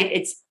people learn it,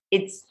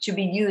 it's to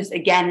be used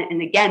again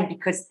and again,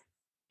 because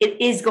it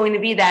is going to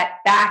be that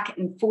back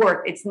and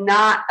forth. It's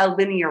not a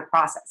linear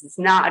process. It's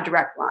not a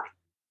direct line.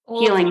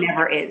 Healing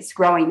never is.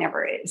 Growing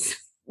never is.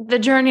 the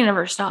journey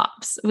never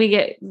stops. We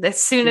get,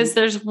 as soon as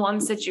there's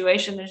one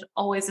situation, there's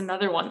always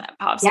another one that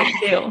pops up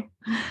too.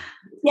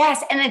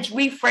 Yes. And it's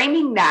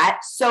reframing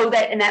that so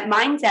that in that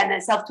mindset and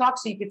that self-talk,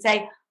 so you could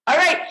say, all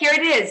right, here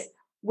it is.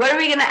 What are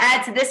we going to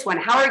add to this one?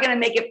 How are we going to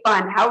make it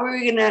fun? How are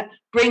we going to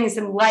bring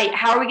some light?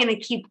 How are we going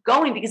to keep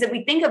going? Because if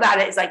we think about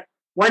it, it's like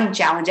one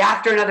challenge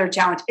after another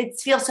challenge. It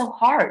feels so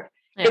hard.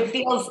 Yeah. It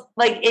feels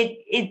like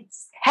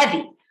it's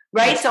heavy,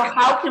 right? So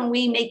how can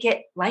we make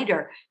it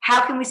lighter?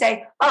 How can we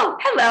say, oh,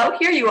 hello,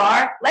 here you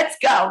are. Let's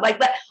go.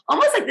 Like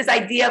almost like this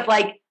idea of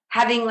like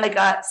having like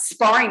a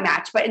sparring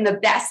match, but in the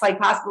best like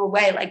possible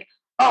way. Like,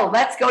 oh,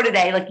 let's go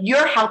today. Like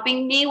you're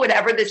helping me,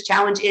 whatever this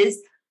challenge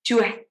is,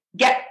 to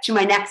get to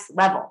my next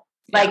level.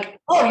 Like,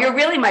 oh, you're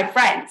really my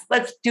friends.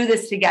 Let's do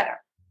this together.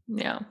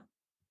 Yeah.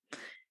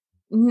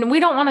 We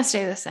don't want to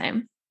stay the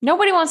same.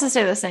 Nobody wants to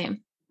stay the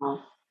same.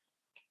 Oh.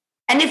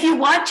 And if you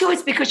want to,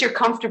 it's because you're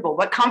comfortable.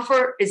 But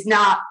comfort is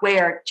not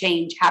where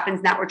change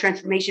happens, not where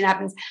transformation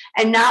happens,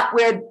 and not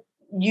where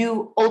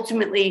you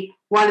ultimately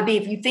want to be.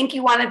 If you think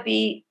you want to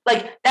be,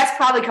 like, that's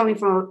probably coming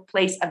from a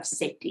place of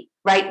safety,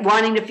 right?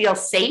 Wanting to feel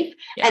safe.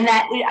 Yeah. And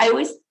that I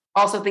always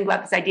also think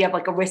about this idea of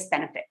like a risk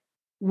benefit.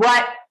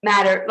 What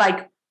matter,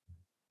 like,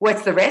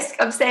 what's the risk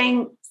of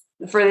staying,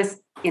 for this,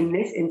 in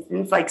this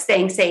instance, like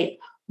staying safe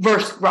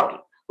versus growing?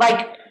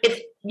 Like,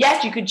 if,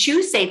 yes, you could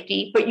choose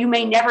safety, but you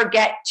may never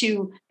get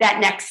to that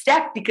next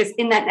step, because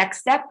in that next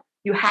step,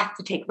 you have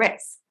to take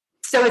risks.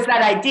 So it's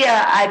that idea,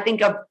 I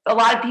think, of a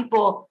lot of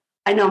people,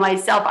 I know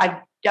myself, I've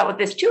dealt with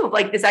this too, of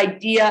like this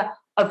idea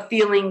of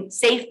feeling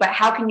safe, but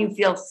how can you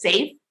feel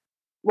safe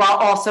while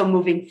also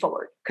moving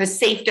forward? Because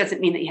safe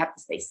doesn't mean that you have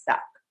to stay stuck.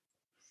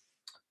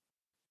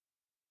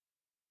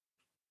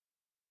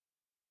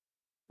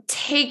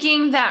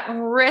 Taking that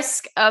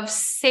risk of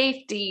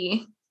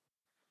safety,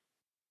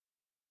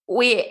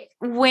 I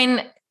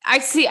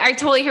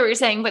totally hear what you're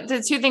saying, but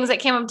the two things that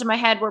came up to my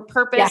head were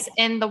purpose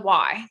and the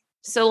why.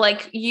 So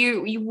like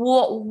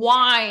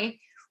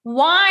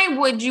why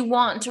would you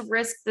want to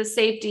risk the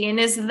safety? And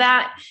is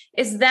that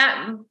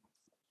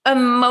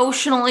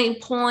emotionally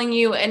pulling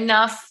you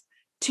enough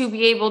to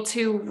be able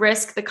to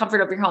risk the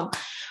comfort of your home?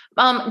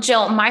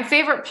 Jill, my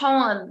favorite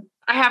poem,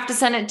 I have to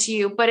send it to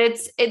you, but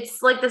it's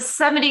like the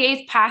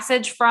 78th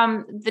passage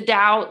from the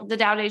Tao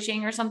Te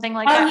Ching or something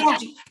like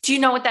that. Yeah. Do you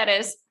know what that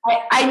is?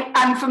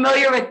 I'm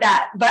familiar with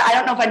that, but I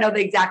don't know if I know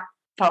the exact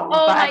poem.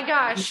 Oh my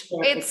gosh.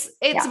 It's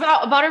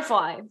about a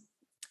butterfly.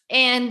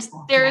 And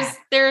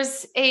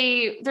there's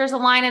a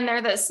line in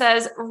there that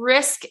says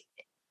risk.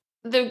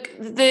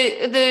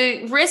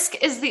 The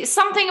risk is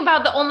something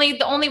about the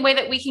only way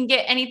that we can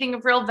get anything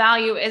of real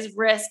value is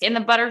risk. And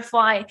the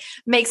butterfly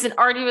makes an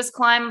arduous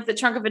climb of the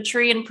trunk of a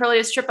tree and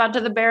perilous trip onto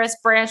the barest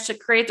branch to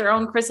create their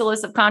own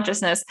chrysalis of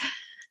consciousness.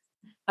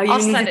 I'll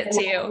send it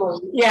to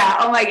you. Yeah.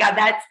 Oh my God.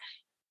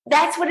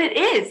 That's what it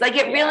is. Like,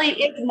 it really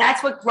is. And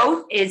that's what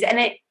growth is.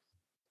 And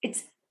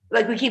it's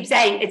like we keep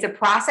saying, it's a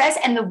process.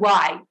 And the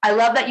why. I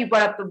love that you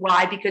brought up the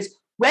why, because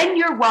when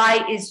your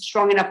why is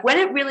strong enough, when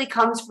it really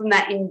comes from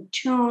that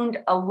in-tuned,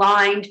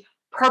 aligned,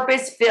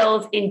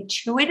 purpose-filled,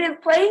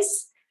 intuitive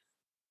place,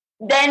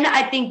 then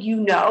I think you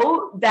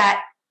know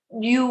that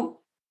the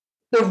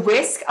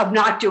risk of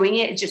not doing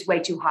it is just way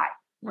too high.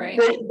 Right.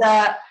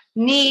 The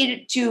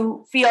need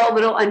to feel a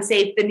little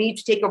unsafe, the need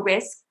to take a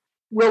risk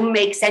will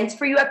make sense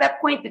for you at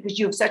that point, because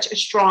you have such a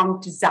strong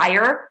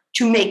desire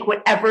to make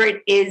whatever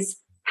it is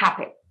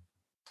happen.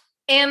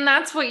 And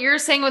that's what you're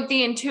saying with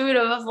the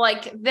intuitive of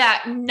like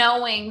that,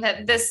 knowing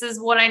that this is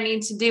what I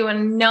need to do,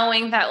 and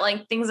knowing that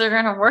like things are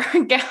going to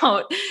work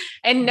out,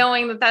 and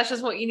knowing that that's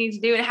just what you need to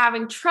do, and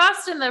having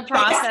trust in the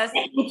process.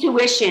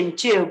 Intuition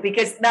too,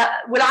 because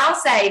what I'll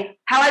say,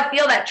 how I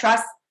feel that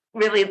trust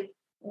really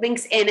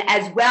links in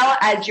as well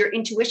as your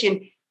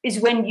intuition is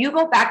when you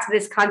go back to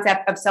this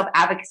concept of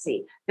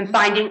self-advocacy and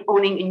finding,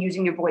 owning, and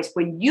using your voice.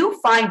 When you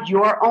find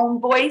your own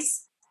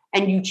voice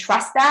and you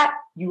trust that,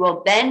 you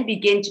will then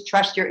begin to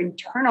trust your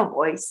internal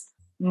voice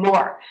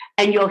more.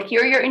 And you'll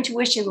hear your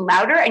intuition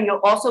louder, and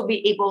you'll also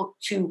be able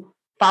to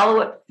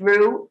follow it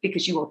through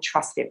because you will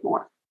trust it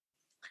more.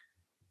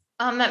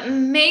 That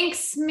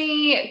makes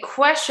me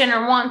question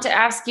or want to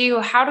ask you,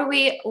 how do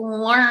we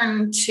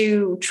learn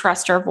to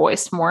trust our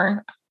voice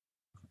more?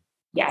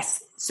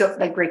 Yes. So,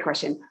 great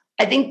question.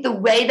 I think the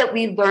way that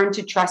we learn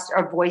to trust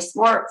our voice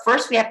more,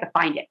 first we have to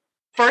find it.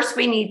 First,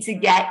 we need to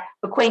get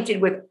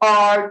acquainted with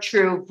our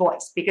true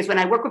voice, because when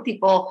I work with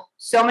people,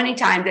 so many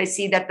times I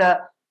see that the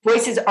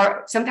voices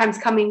are sometimes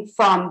coming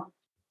from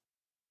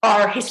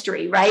our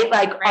history, right?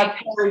 Like our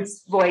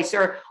parents' voice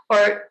or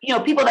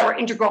people that were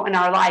integral in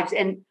our lives.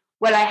 And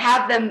when I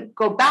have them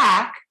go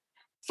back,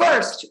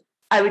 first,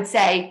 I would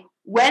say,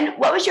 what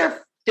was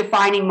your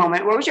defining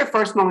moment? What was your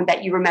first moment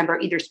that you remember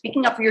either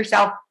speaking up for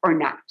yourself or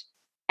not?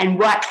 And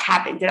what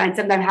happened? And I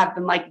sometimes have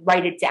them like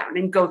write it down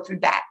and go through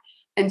that.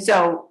 And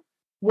so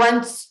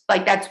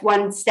that's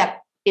one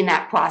step in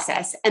that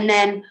process. And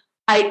then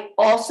I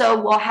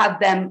also will have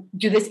them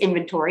do this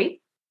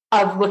inventory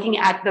of looking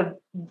at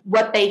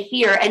what they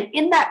hear. And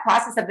in that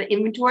process of the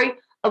inventory,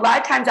 a lot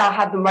of times I'll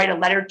have them write a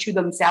letter to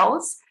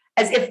themselves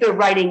as if they're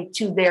writing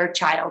to their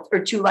child or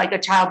to like a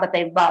child that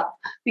they love.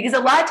 Because a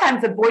lot of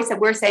times the voice that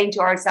we're saying to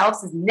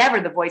ourselves is never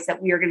the voice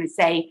that we are going to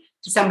say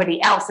to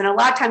somebody else. And a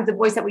lot of times the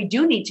voice that we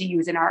do need to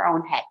use in our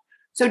own head.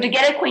 So to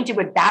get acquainted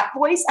with that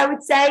voice, I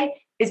would say,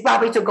 is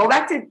probably to go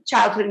back to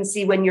childhood and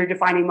see when your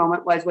defining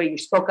moment was where you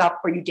spoke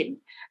up or you didn't.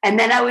 And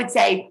then I would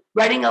say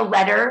writing a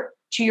letter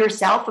to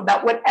yourself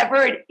about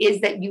whatever it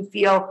is that you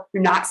feel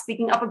you're not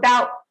speaking up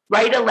about.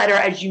 Write a letter,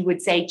 as you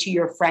would say, to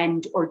your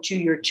friend or to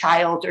your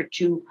child or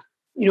to,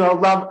 you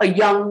know, a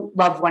young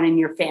loved one in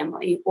your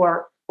family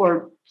or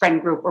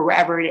friend group or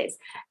wherever it is.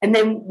 And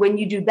then when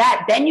you do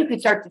that, then you could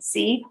start to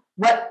see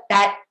what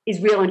that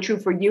is real and true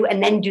for you,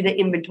 and then do the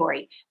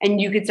inventory.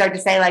 And you could start to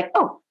say like,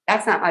 oh,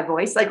 that's not my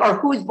voice, like, or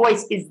whose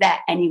voice is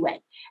that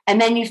anyway?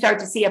 And then you start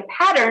to see a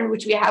pattern,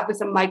 which we have with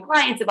some of my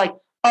clients, of like,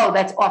 oh,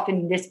 that's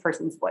often this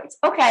person's voice.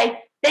 Okay,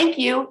 thank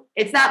you.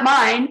 It's not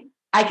mine.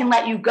 I can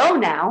let you go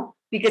now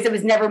because it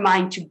was never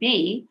mine to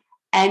be.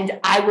 And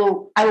I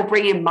will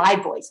bring in my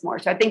voice more.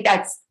 So I think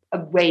that's a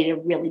way to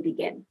really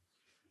begin.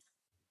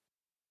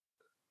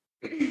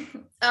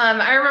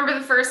 I remember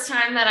the first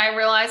time that I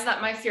realized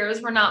that my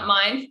fears were not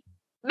mine.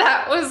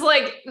 That was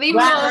like the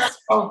most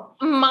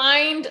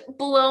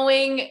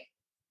mind-blowing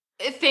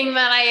thing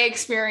that I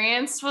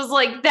experienced. Was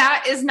like,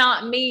 that is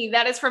not me.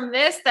 That is from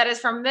this, that is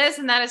from this,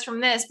 and that is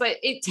from this. But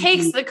it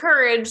takes the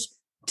courage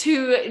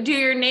to do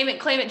your name it,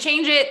 claim it,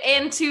 change it,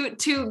 and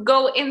to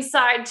go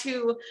inside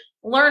to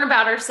learn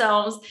about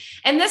ourselves.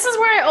 And this is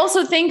where I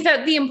also think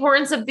that the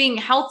importance of being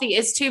healthy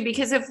is too,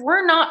 because if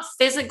we're not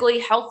physically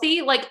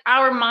healthy, like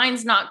our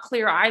mind's not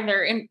clear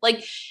either. And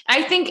like,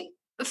 I think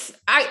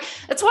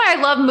that's why I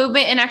love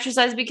movement and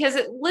exercise, because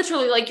it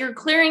literally, like, you're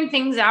clearing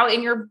things out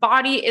and your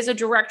body is a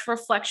direct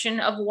reflection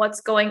of what's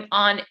going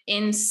on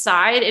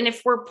inside. And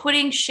if we're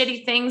putting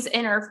shitty things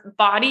in our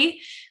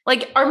body,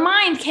 like, our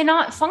mind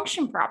cannot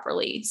function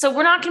properly. So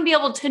we're not going to be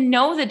able to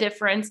know the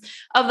difference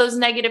of those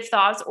negative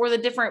thoughts or the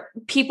different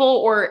people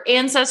or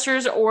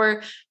ancestors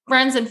or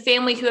friends and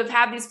family who have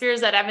had these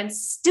fears, that have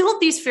instilled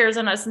these fears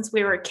in us since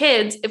we were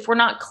kids, if we're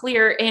not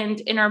clear and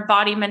in our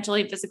body,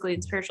 mentally, physically,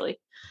 and spiritually.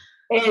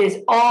 It is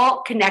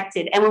all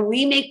connected. And when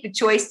we make the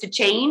choice to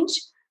change,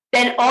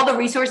 then all the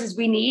resources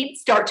we need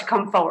start to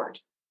come forward,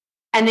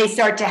 and they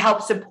start to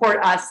help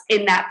support us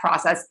in that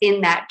process,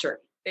 in that journey.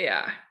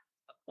 Yeah.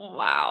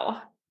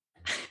 Wow.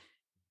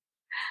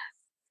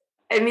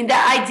 I mean, the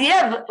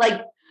idea of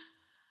like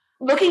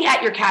looking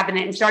at your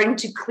cabinet and starting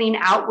to clean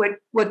out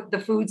what the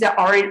foods that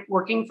aren't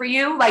working for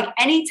you, like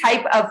any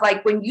type of,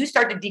 like, when you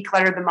start to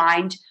declutter the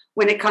mind,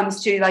 when it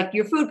comes to like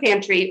your food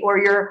pantry or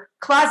your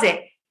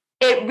closet,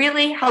 it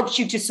really helps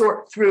you to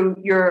sort through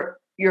your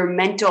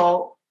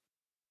mental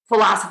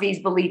philosophies,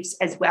 beliefs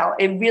as well.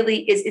 It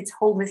really is, it's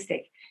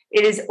holistic.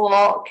 It is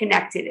all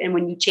connected. And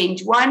when you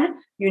change one,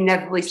 you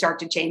inevitably start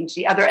to change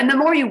the other. And the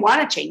more you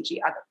want to change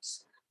the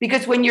others,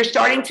 because when you're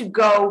starting to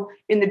go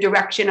in the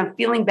direction of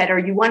feeling better,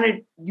 you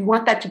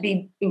want that to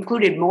be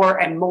included more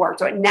and more.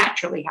 So it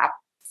naturally happens.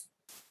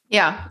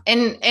 Yeah.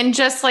 And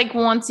just like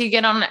once you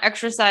get on an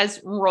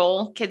exercise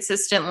roll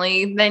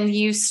consistently, then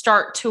you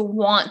start to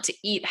want to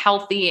eat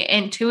healthy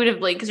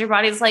intuitively, because your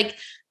body's like,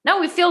 no,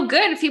 we feel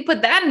good. If you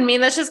put that in me,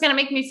 that's just going to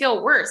make me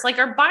feel worse. Like,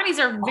 our bodies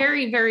are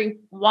very, very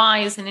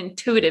wise and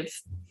intuitive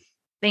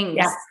things.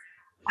 Yes,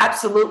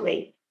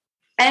 absolutely.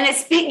 And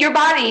your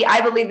body, I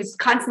believe, is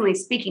constantly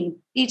speaking.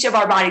 Each of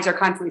our bodies are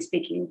constantly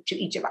speaking to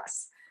each of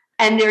us.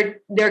 And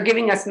they're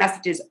giving us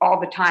messages all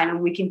the time,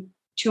 and we can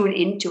tune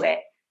into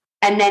it.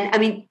 And then, I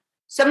mean,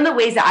 some of the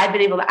ways that I've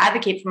been able to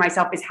advocate for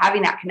myself is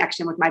having that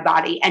connection with my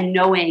body and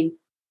knowing,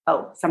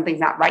 oh, something's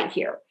not right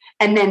here.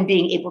 And then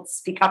being able to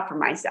speak up for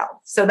myself.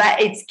 So that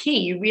it's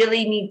key. You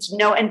really need to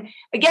know. And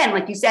again,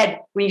 like you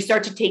said, when you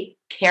start to take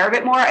care of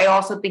it more, I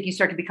also think you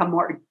start to become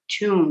more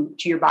attuned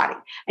to your body,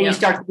 and you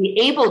start to be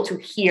able to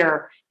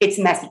hear its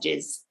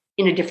messages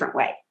in a different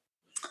way.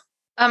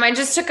 I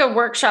just took a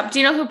workshop. Do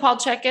you know who Paul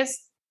Chek is?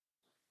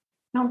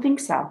 I don't think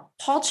so.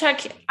 Paul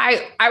Chek,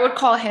 I would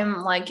call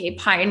him like a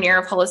pioneer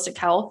of holistic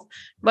health,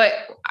 but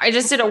I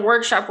just did a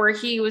workshop where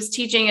he was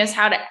teaching us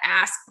how to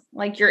ask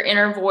like your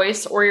inner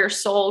voice or your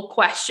soul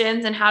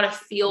questions, and how to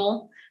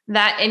feel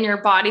that in your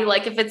body.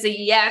 Like, if it's a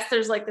yes,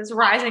 there's like this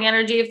rising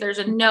energy. If there's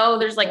a no,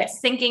 there's like a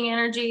sinking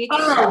energy.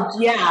 Oh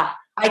yeah.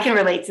 I can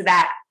relate to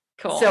that.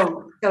 Cool.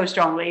 So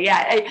strongly.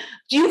 Yeah.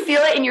 Do you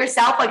feel it in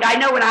yourself? Like, I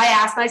know when I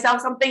ask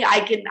myself something,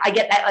 I get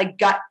that like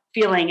gut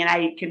feeling, and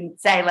I can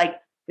say like,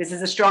 this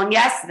is a strong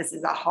yes, this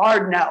is a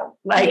hard no.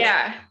 Like,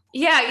 yeah.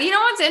 You know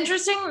what's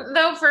interesting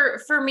though,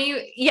 for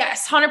me,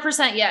 yes,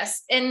 100%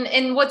 yes.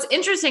 And what's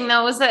interesting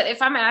though, is that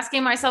if I'm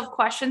asking myself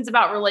questions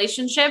about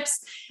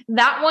relationships,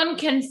 that one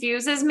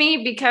confuses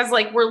me, because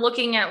like we're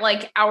looking at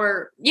like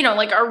our, you know,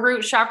 like our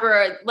root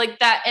chakra, like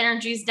that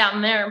energy's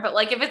down there. But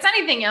like if it's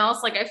anything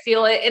else, like I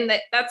feel it, and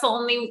that's the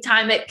only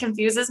time it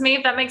confuses me,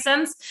 if that makes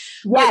sense.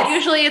 Yes. But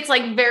usually it's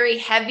like very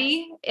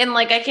heavy, and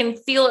like I can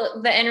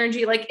feel the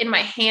energy like in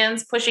my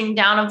hands pushing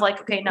down of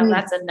like, okay, no,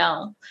 that's a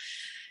no.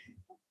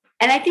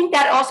 And I think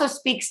that also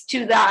speaks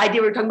to the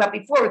idea we were talking about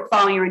before with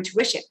following your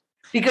intuition.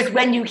 Because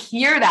when you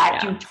hear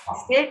that, do you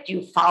trust it? Do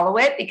you follow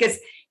it? Because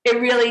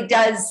it really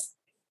does,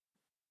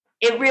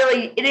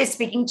 it is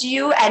speaking to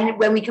you. And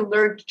when we can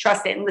learn to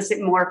trust it and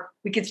listen more,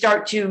 we can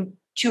start to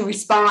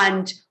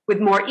respond with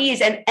more ease.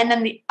 And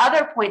then the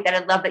other point that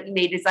I love that you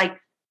made is like,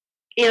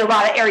 in a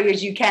lot of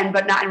areas you can,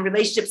 but not in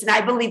relationships. And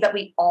I believe that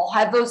we all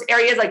have those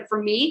areas. Like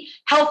for me,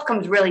 health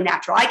comes really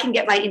natural. I can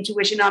get my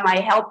intuition on my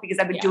health because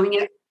I've been doing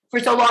it for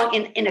so long.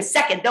 In a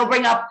second, they'll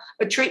bring up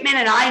a treatment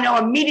and I know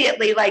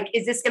immediately, like,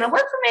 is this going to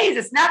work for me? Is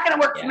this not going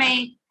to work for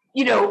me?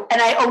 You know,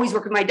 and I always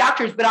work with my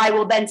doctors, but I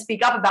will then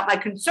speak up about my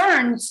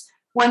concerns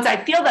once I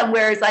feel them.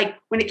 Whereas like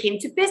when it came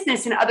to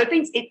business and other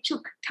things, it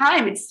took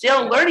time. It's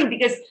still learning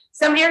because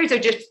some areas are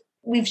just,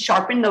 we've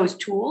sharpened those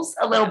tools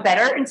a little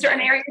better in certain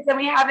areas than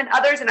we have in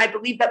others. And I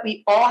believe that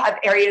we all have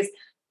areas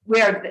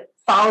where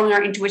following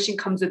our intuition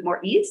comes with more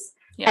ease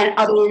and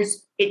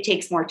others, it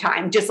takes more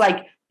time. Just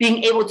like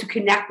being able to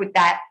connect with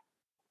that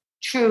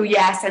true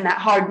yes and that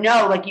hard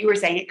no, like you were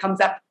saying, it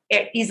comes up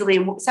easily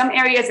in some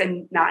areas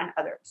and not in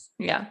others.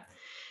 Yeah.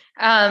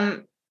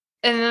 And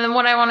then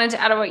what I wanted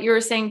to add to what you were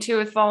saying too,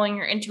 with following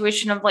your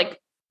intuition of like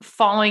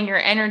following your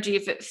energy,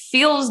 if it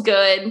feels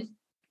good,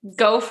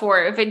 go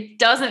for it. If it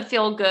doesn't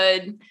feel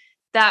good,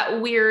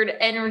 that weird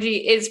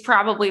energy is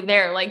probably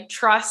there. Like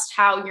trust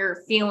how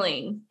you're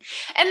feeling.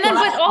 And then,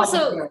 but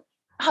also,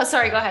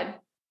 sorry, go ahead.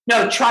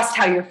 No, trust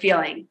how you're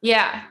feeling.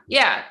 Yeah.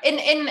 Yeah. And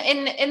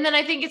then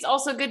I think it's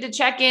also good to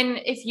check in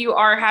if you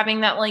are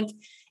having that, like,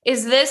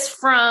 is this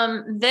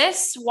from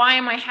this? Why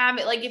am I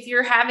having, like, if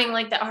you're having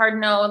like that hard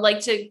no,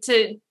 like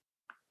to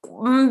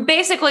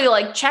basically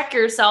like check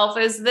yourself.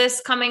 Is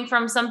this coming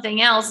from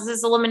something else? Is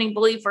this a limiting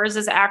belief or is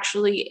this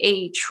actually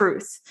a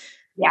truth?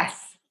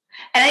 Yes.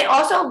 And I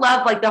also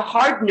love like the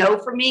hard no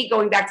for me,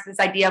 going back to this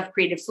idea of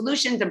creative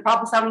solutions and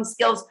problem solving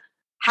skills,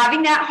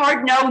 having that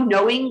hard no,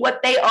 knowing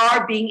what they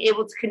are, being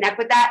able to connect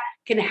with that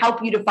can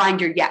help you to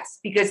find your yes.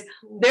 Because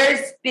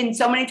there's been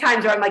so many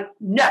times where I'm like,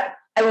 no,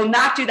 I will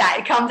not do that.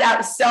 It comes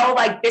out so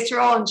like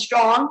visceral and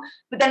strong,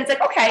 but then it's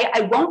like, okay,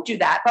 I won't do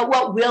that, but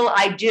what will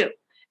I do?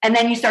 And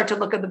then you start to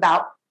look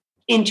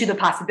into the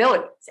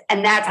possibilities.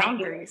 And that's how you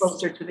get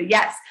closer to the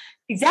yes.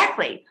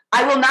 Exactly.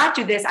 I will not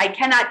do this. I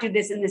cannot do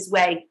this in this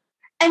way.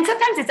 And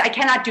sometimes it's, I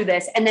cannot do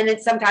this. And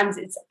then sometimes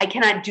it's, I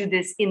cannot do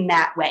this in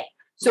that way.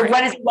 So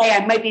what is the way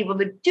I might be able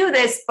to do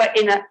this, but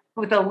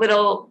with a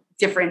little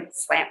different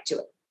slant to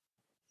it?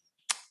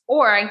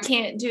 Or I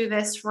can't do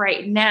this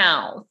right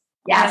now.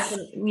 Yes.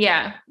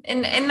 Yeah.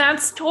 And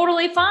that's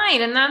totally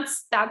fine. And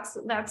that's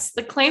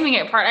the claiming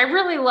it part. I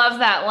really love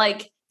that.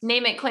 Like,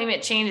 name it, claim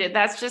it, change it.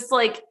 That's just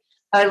like,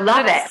 I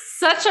love it.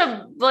 Such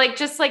a, like,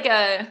 just like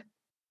a,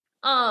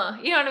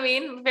 you know what I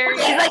mean? Very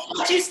it's like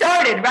what you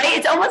started, right?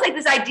 It's almost like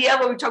this idea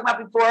what we were talking about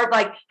before of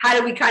like, how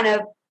do we kind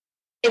of,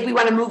 if we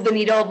want to move the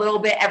needle a little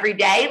bit every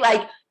day,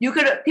 like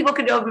people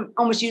could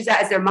almost use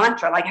that as their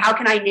mantra. Like, how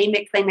can I name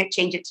it, claim it,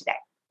 change it today?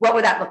 What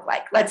would that look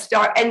like? Let's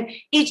start. And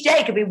each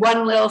day could be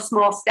one little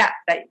small step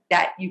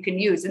that you can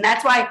use. And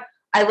that's why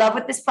I love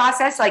with this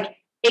process. Like,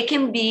 it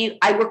can be,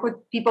 I work with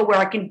people where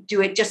I can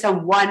do it just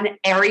on one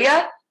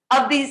area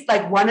of these,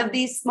 like one of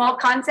these small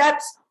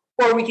concepts,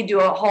 or we could do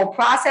a whole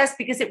process,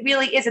 because it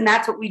really is. And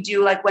that's what we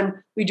do. Like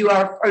when we do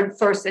our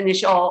first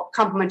initial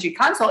complimentary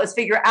consult, is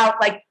figure out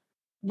like,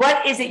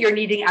 what is it you're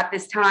needing at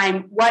this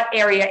time? What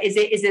area is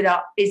it? Is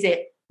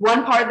it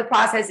one part of the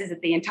process? Is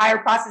it the entire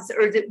process?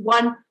 Or is it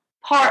one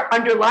part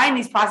underlying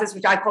these processes,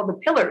 which I call the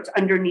pillars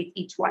underneath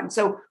each one?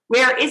 So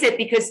where is it?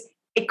 Because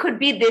it could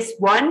be this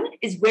one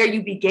is where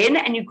you begin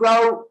and you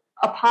grow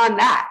upon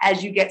that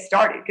as you get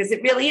started. Because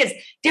it really is.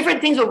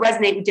 Different things will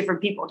resonate with different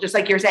people. Just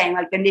like you're saying,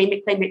 like the name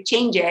it, claim it,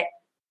 change it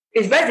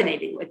is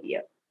resonating with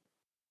you.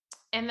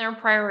 And their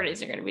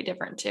priorities are going to be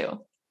different too.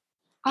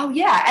 Oh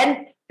yeah.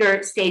 And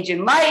their stage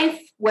in life,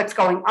 what's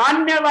going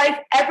on in their life,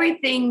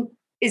 everything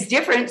is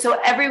different. So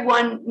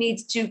everyone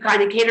needs to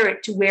kind of cater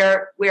it to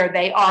where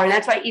they are. And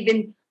that's why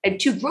even I have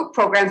 2 group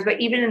programs,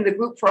 but even in the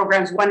group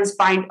programs, one is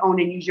find,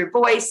 own, and use your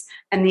voice.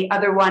 And the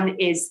other one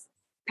is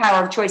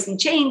power of choice and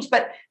change.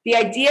 But the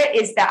idea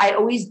is that I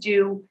always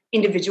do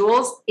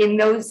individuals in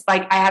those,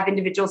 like I have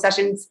individual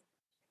sessions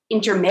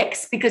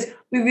intermix, because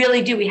we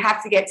really do. We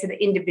have to get to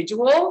the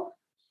individual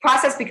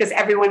process because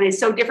everyone is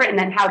so different, and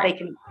then how they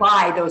can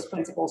apply those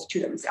principles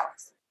to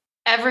themselves.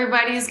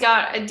 Everybody's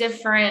got a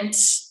different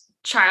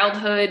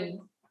childhood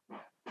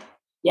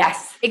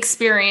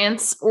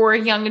experience or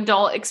young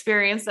adult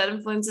experience that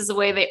influences the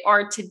way they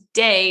are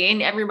today.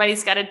 And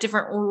everybody's got a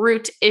different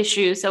root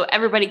issue. So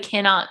everybody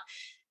cannot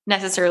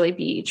necessarily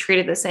be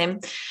treated the same.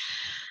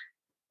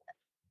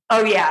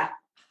 Oh yeah.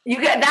 You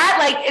get that.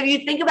 Like if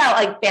you think about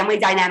like family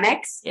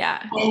dynamics,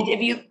 and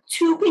if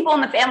 2 people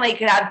in the family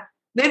could have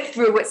lived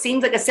through what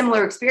seems like a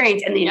similar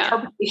experience, and the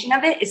interpretation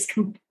of it is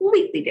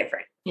completely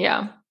different.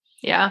 Yeah.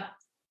 Yeah.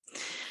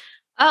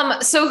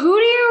 So who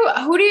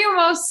do you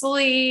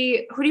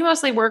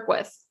mostly work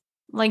with?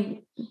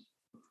 Like,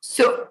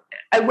 so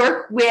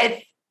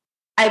I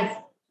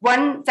have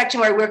one section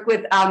where I work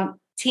with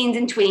teens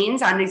and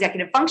tweens on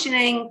executive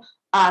functioning,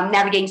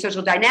 navigating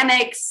social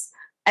dynamics,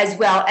 as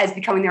well as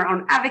becoming their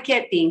own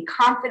advocate, being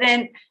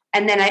confident.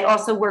 And then I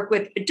also work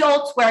with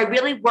adults where I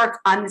really work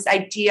on this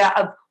idea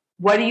of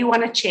what do you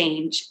want to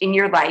change in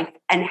your life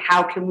and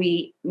how can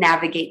we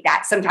navigate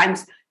that?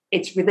 Sometimes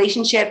it's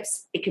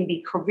relationships, it can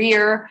be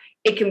career,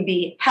 it can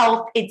be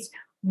health. It's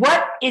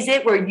what is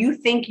it where you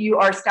think you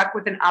are stuck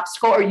with an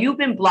obstacle or you've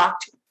been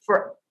blocked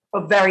for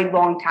a very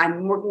long time.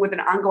 I'm working with an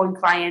ongoing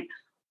client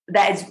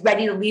that is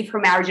ready to leave her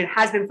marriage and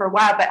has been for a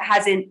while, but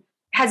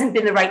hasn't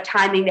been the right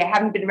timing. They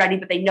haven't been ready,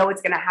 but they know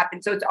it's going to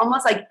happen. So it's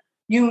almost like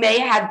you may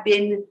have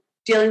been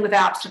dealing with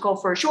an obstacle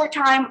for a short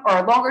time or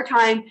a longer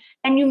time,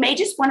 and you may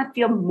just want to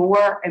feel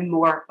more and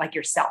more like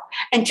yourself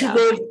and to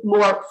live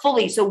more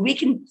fully. So we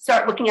can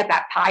start looking at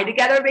that pie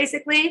together,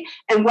 basically,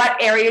 and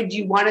what area do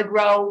you want to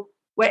grow?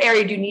 What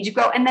area do you need to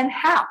grow? And then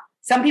how?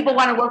 Some people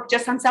want to work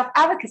just on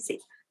self-advocacy.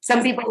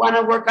 Some people want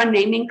to work on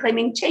naming,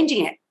 claiming,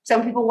 changing it.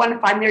 Some people want to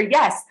find their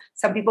yes.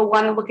 Some people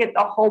want to look at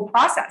the whole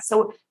process.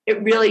 So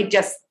it really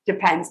just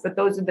depends. But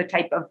those are the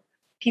type of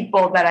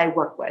people that I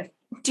work with.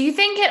 Do you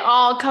think it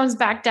all comes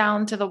back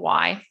down to the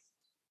why?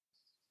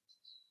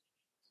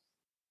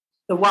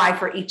 The why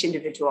for each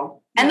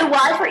individual. And the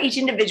why for each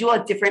individual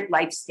at different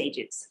life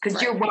stages.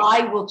 Because your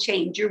why will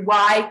change. Your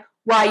why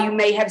you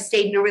may have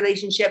stayed in a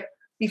relationship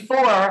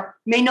before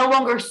may no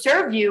longer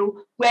serve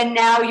you when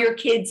now your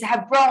kids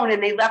have grown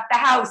and they left the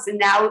house and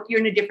now you're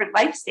in a different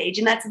life stage.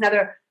 And that's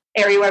another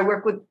area where I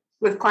work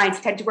with clients,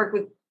 tend to work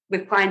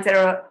with clients that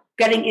are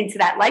getting into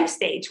that life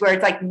stage where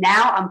it's like,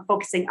 now I'm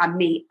focusing on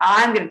me.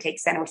 I'm going to take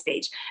center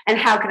stage. And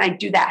how can I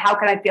do that? How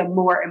can I feel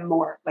more and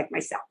more like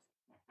myself?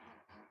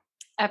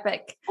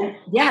 Epic. And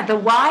yeah, the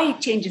why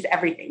changes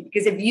everything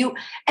because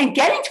and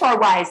getting to our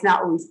why is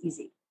not always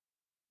easy.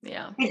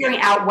 Yeah. Figuring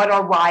out what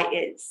our why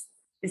is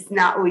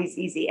not always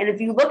easy. And if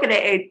you look at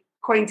it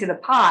according to the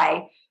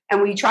pie,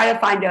 and we try to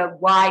find a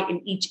why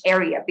in each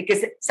area,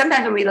 because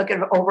sometimes when we look at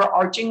an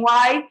overarching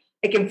why,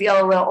 it can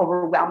feel a little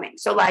overwhelming.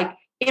 So like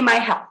in my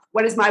health,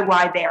 what is my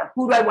why there?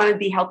 Who do I want to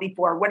be healthy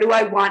for? What do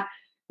I want?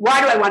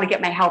 Why do I want to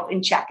get my health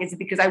in check? Is it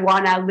because I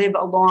want to live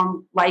a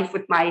long life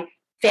with my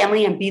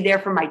family and be there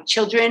for my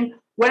children?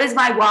 What is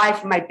my why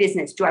for my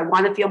business? Do I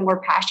want to feel more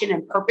passion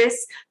and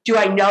purpose? Do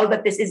I know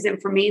that this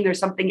isn't for me and there's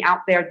something out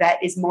there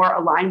that is more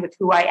aligned with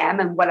who I am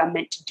and what I'm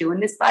meant to do in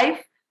this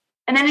life?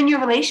 And then in your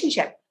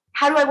relationship,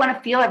 how do I want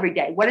to feel every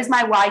day? What is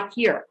my why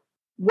here?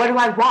 What do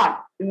I want?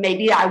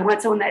 Maybe I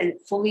want someone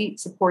that fully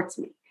supports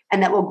me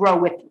and that will grow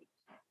with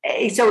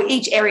me. So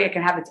each area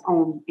can have its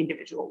own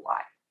individual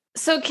why.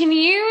 So can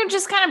you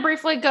just kind of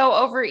briefly go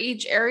over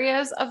each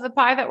areas of the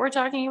pie that we're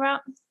talking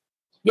about?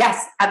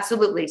 Yes,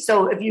 absolutely.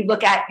 So if you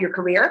look at your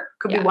career,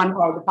 could be one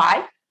part of the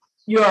pie.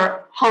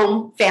 Your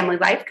home, family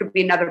life could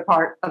be another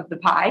part of the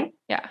pie.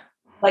 Yeah.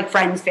 Like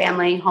friends,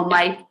 family, home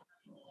life.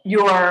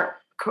 Your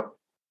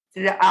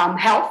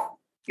health.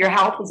 Your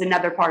health is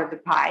another part of the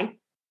pie.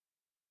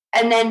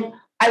 And then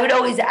I would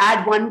always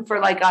add one for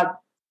like a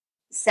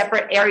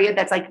separate area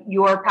that's like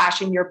your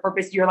passion, your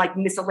purpose, your like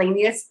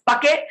miscellaneous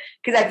bucket.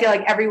 Because I feel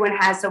like everyone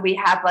has, so we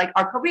have like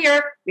our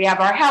career, we have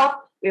our health,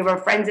 we have our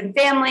friends and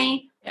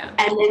family. Yeah.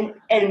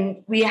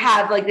 And we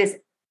have like this,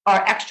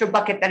 our extra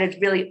bucket that is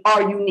really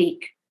our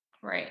unique.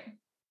 Right.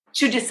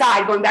 To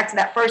decide, going back to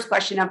that first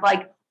question of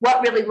like,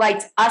 what really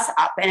lights us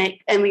up?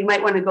 And we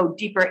might want to go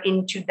deeper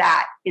into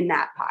that in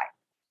that pie.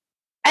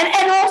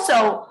 And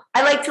also,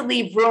 I like to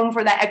leave room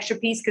for that extra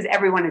piece because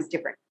everyone is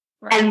different.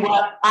 Right. And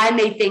what I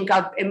may think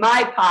of in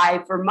my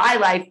pie for my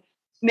life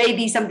may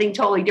be something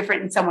totally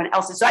different in someone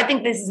else's. So I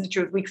think this is the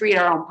truth. We create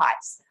our own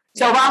pies.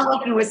 So if I'm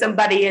working with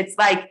somebody, it's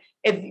like,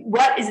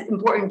 what is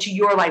important to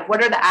your life?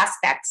 What are the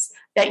aspects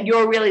that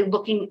you're really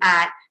looking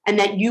at and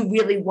that you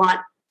really want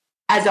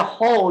as a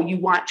whole, you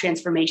want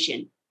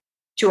transformation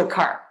to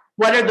occur?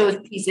 What are those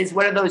pieces?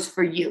 What are those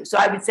for you? So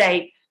I would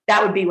say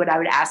that would be what I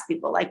would ask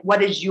people. Like, what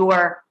do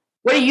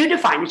you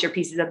define as your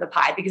pieces of the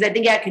pie? Because I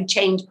think that can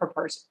change per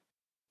person.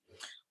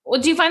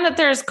 Well, do you find that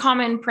there's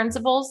common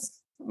principles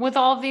with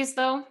all of these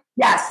though?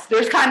 Yes,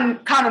 there's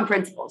common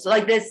principles. So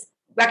like this,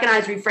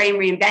 recognize, reframe,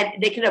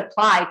 reinvent, they can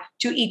apply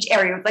to each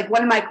area. Like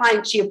one of my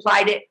clients, she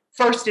applied it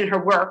first in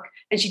her work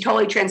and she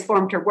totally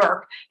transformed her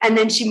work. And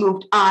then she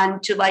moved on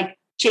to like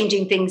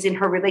changing things in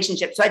her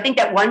relationship. So I think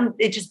that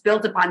it just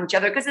builds upon each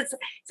other because it's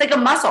like a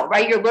muscle,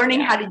 right? You're learning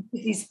how to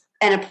use these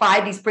and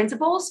apply these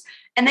principles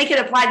and they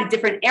can apply to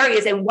different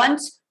areas. And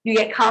once you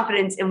get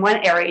confidence in one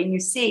area and you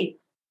see,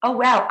 oh,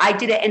 wow, I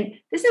did it. And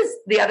this is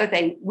the other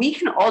thing. We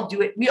can all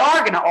do it. We are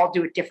going to all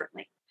do it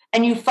differently.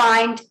 And you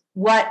find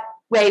what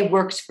way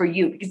works for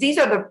you because these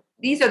are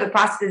the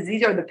processes,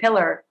 these are the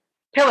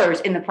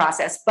pillars in the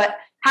process, but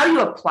how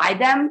you apply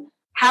them,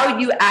 how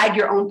you add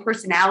your own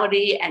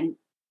personality and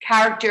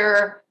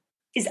character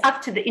is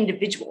up to the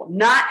individual.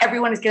 Not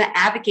everyone is going to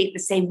advocate the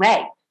same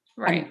way.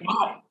 Right. And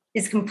that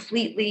is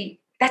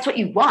that's what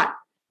you want.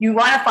 You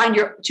want to find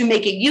to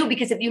make it you,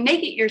 because if you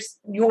make it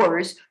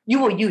yours, you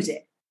will use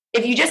it.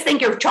 if you just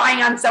think you're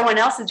trying on someone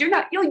else's,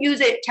 you'll use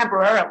it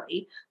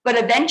temporarily, but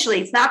eventually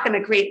it's not going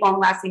to create long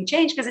lasting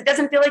change because it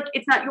doesn't feel like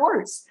it's not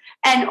yours.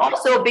 And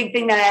also a big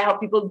thing that I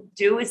help people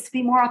do is to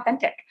be more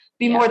authentic,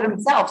 be more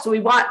themselves. So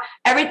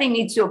everything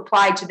needs to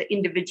apply to the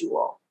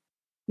individual.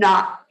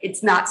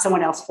 It's not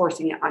someone else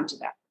forcing it onto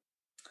them.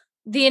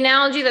 The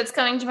analogy that's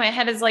coming to my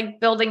head is like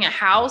building a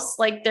house.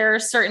 Like there are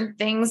certain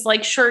things,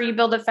 like sure, you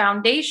build a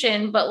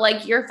foundation, but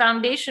like your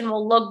foundation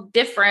will look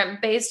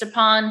different based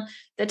upon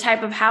the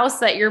type of house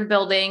that you're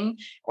building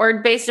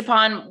or based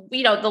upon,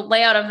 the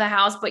layout of the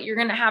house, but you're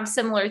going to have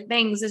similar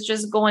things. It's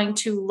just going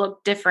to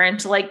look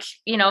different. Like,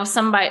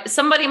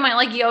 somebody might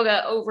like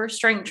yoga over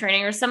strength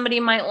training, or somebody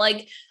might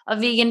like a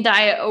vegan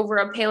diet over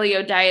a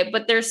paleo diet,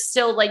 but there's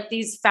still like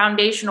these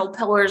foundational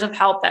pillars of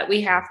health that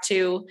we have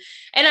to,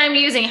 and I'm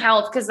using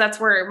health because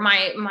that's where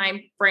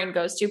my brain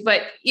goes to,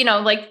 but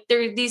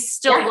these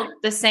still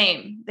look the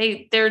same.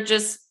 They're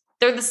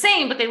the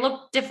same, but they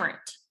look different.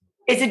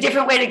 It's a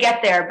different way to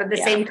get there, but the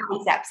same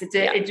concepts. It's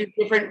a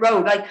different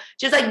road. Like,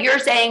 just like you're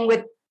saying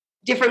with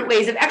different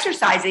ways of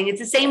exercising, it's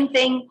the same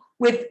thing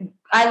with,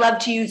 I love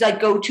to use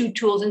like go-to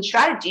tools and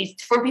strategies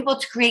for people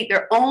to create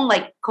their own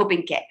like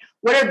coping kit.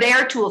 What are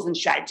their tools and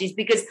strategies?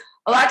 Because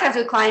a lot of times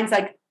with clients,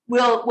 like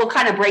we'll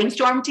kind of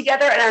brainstorm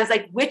together. And I was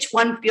like, which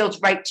one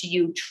feels right to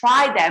you?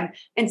 Try them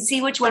and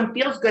see which one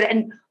feels good.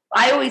 And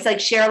I always like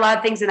share a lot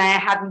of things and I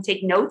have them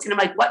take notes and I'm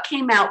like, what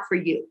came out for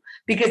you?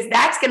 Because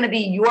that's going to be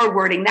your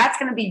wording. That's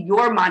going to be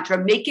your mantra.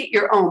 Make it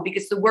your own,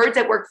 because the words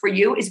that work for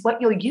you is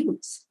what you'll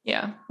use.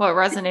 Yeah. What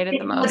resonated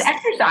the most. With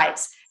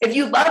exercise. If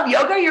you love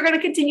yoga, you're going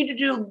to continue to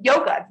do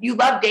yoga. If you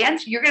love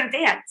dance, you're going to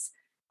dance.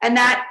 And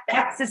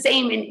that's the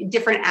same in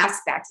different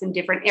aspects, in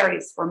different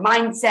areas, for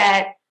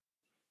mindset,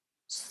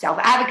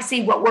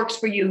 self-advocacy, what works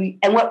for you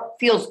and what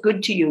feels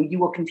good to you, you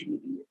will continue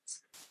to use.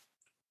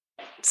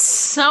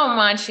 So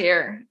much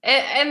here.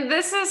 And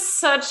this is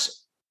such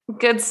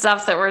good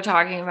stuff that we're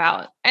talking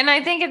about. And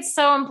I think it's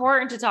so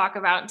important to talk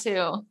about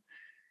too.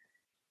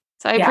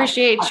 So I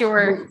appreciate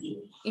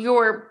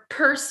your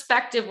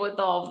perspective with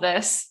all of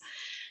this.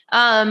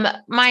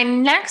 My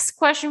next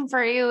question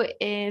for you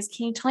is,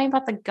 can you tell me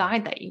about the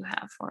guide that you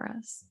have for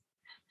us?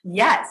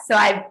 Yes. So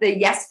I have the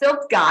Yes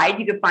Filled guide.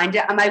 You can find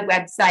it on my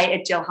website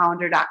at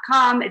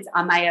jillhollander.com. It's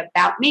on my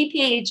About Me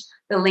page.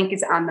 The link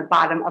is on the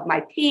bottom of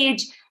my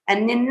page.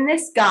 And in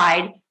this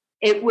guide,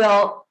 it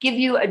will give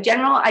you a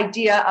general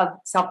idea of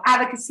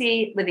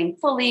self-advocacy, living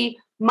fully,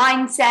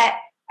 mindset.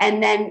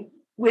 And then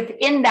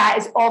within that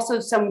is also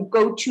some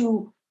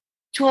go-to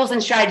tools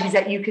and strategies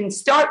that you can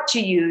start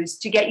to use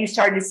to get you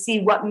started to see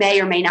what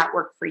may or may not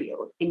work for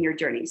you in your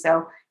journey.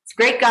 So it's a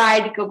great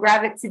guide. Go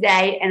grab it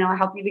today and it'll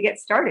help you to get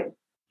started.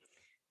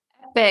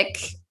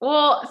 Epic.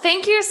 Well,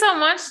 thank you so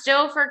much,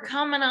 Jill, for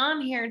coming on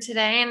here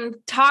today and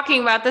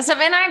talking about this stuff.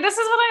 And this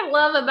is what I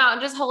love about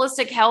just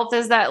holistic health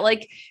is that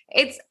like,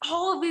 it's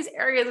all of these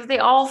areas, they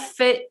all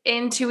fit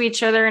into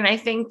each other. And I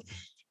think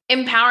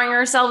empowering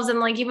ourselves and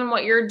like, even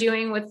what you're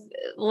doing with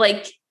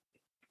like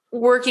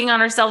working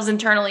on ourselves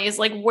internally is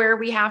like where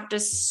we have to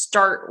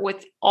start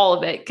with all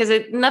of it. Cause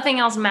nothing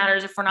else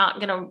matters if we're not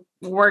going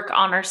to work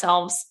on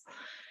ourselves.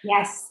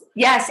 Yes.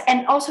 Yes.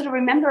 And also to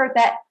remember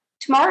that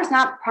tomorrow is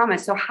not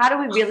promised. So how do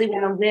we really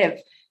want to live?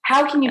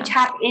 How can you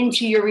tap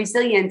into your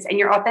resilience and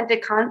your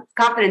authentic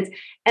confidence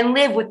and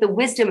live with the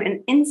wisdom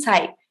and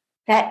insight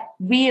that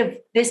we have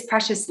this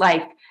precious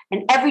life?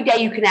 And every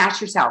day you can ask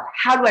yourself,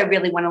 how do I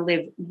really want to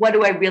live? What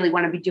do I really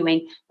want to be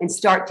doing? And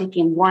start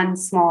taking one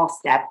small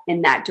step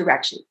in that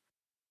direction.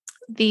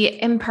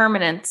 The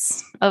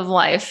impermanence of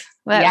life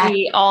that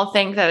we all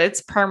think that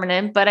it's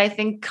permanent, but I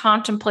think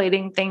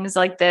contemplating things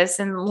like this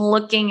and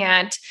looking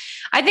at,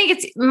 I think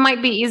it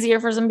might be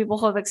easier for some people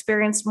who have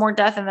experienced more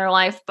death in their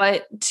life,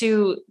 but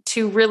to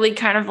really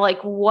kind of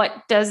like, what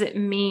does it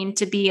mean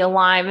to be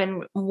alive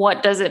and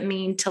what does it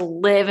mean to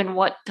live and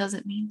what does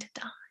it mean to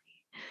die?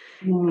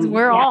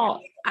 We're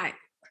all,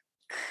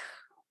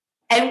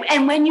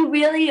 and when you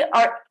really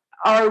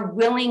are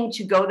willing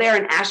to go there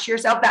and ask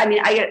yourself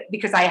that,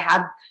 because I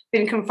have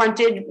been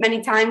confronted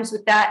many times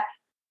with that,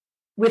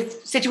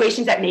 with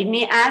situations that made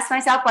me ask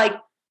myself, like,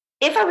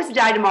 if I was to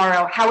die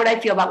tomorrow, how would I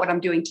feel about what I'm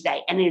doing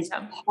today? And it is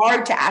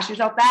hard to ask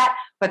yourself that,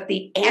 but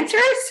the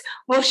answers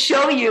will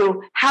show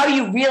you how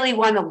you really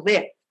want to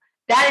live.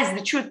 That is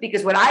the truth,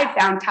 because what I've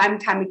found time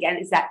and time again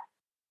is that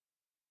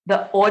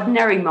the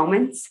ordinary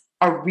moments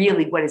are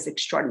really what is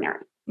extraordinary.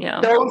 Yeah.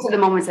 Those are the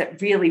moments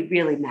that really,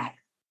 really matter.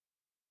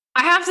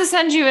 I have to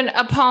send you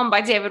a poem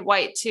by David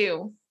Whyte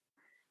too.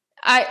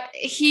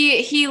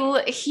 He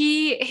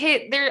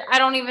hit there. I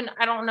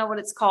don't know what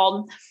it's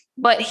called,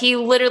 but he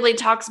literally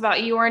talks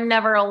about you are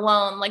never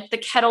alone. Like the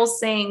kettle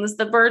sings,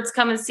 the birds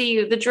come and see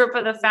you, the drip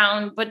of the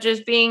fountain, but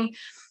just being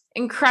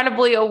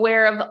incredibly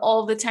aware of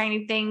all the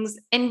tiny things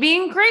and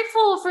being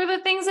grateful for the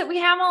things that we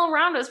have all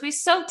around us. We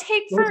so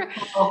take for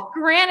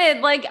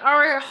granted, like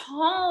our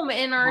home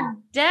and our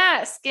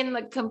desk and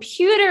the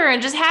computer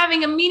and just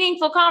having a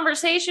meaningful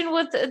conversation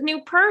with a new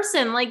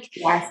person. Like,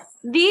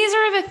 these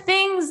are the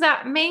things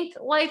that make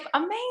life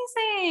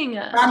amazing.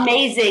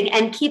 Amazing.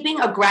 And keeping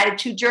a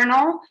gratitude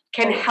journal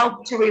can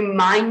help to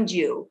remind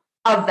you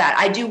of that.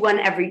 I do one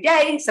every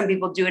day. Some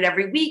people do it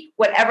every week,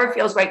 whatever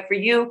feels right for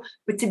you,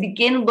 but to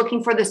begin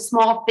looking for the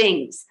small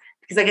things,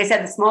 because like I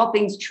said, the small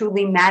things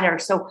truly matter.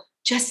 So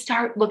just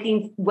start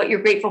looking what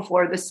you're grateful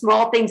for, the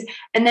small things.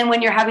 And then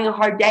when you're having a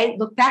hard day,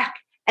 look back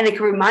and it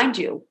can remind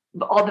you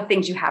of all the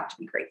things you have to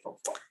be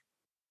grateful for.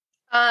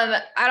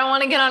 I don't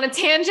want to get on a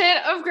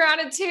tangent of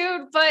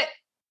gratitude, but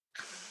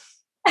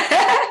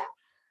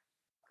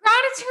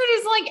gratitude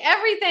is like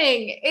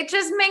everything. It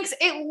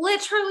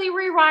literally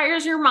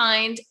rewires your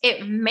mind.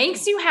 It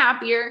makes you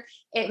happier.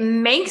 It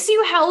makes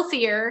you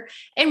healthier.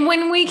 And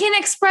when we can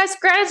express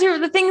gratitude for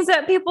the things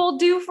that people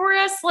do for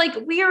us, like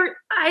and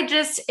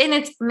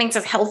it makes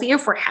us healthier.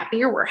 If we're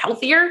happier, we're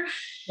healthier.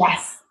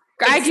 Yes.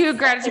 I do a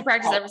gratitude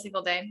practice every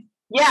single day.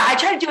 Yeah, I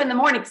try to do it in the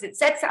morning because it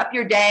sets up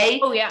your day.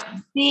 Oh, yeah.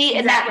 Be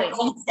in that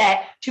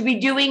mindset to be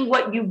doing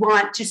what you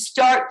want, to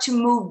start to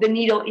move the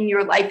needle in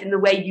your life in the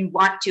way you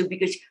want to,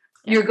 because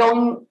you're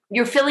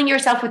filling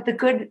yourself with the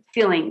good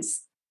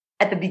feelings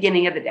at the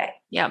beginning of the day.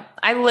 Yeah.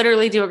 I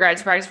literally do a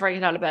gratitude practice before I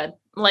get out of bed.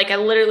 Like, I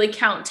literally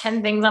count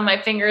 10 things on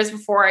my fingers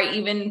before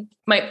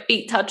my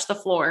feet touch the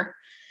floor.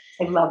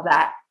 I love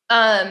that.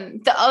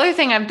 The other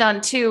thing I've done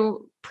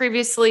too,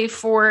 previously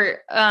for,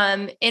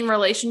 in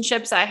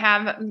relationships, I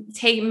have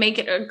make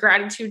it a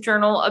gratitude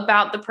journal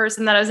about the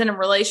person that I was in a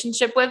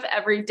relationship with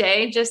every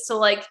day, just to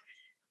like,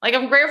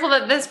 I'm grateful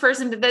that this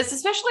person did this,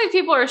 especially if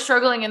people are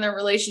struggling in their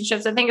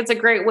relationships. I think it's a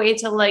great way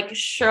to like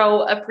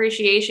show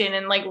appreciation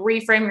and like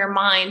reframe your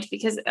mind,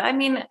 because I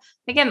mean,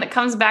 again, that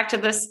comes back to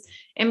this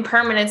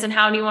impermanence and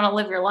how do you want to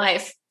live your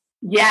life?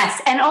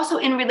 Yes. And also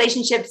in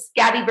relationships,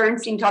 Gabby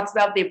Bernstein talks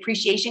about the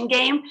appreciation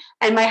game.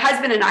 And my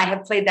husband and I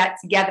have played that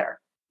together.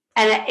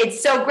 And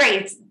it's so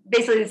great. It's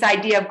basically this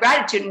idea of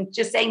gratitude and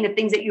just saying the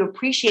things that you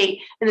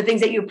appreciate and the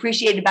things that you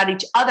appreciate about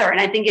each other.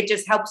 And I think it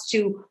just helps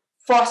to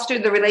foster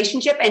the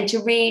relationship and to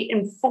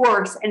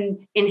reinforce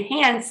and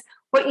enhance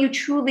what you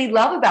truly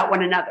love about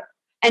one another,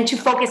 and to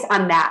focus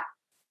on that.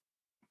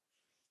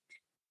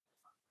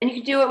 And you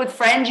can do it with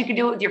friends. You can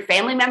do it with your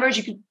family members.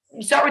 You can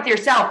start with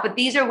yourself, but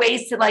these are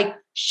ways to like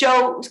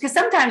show, because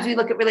sometimes we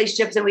look at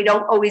relationships and we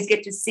don't always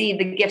get to see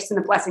the gifts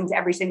and the blessings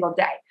every single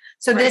day.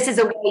 So this is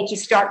a way to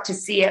start to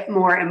see it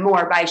more and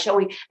more by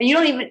showing, and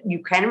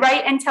you can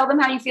write and tell them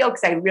how you feel,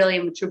 because I really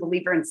am a true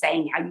believer in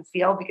saying how you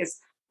feel, because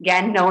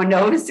again, no one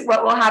knows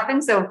what will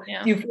happen. So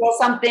if you feel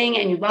something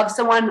and you love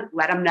someone,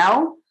 let them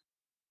know.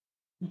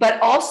 But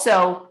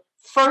also,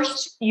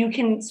 first, you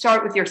can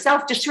start with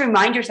yourself, just to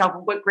remind yourself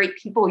of what great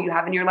people you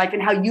have in your life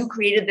and how you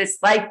created this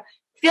life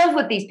filled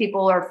with these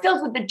people, or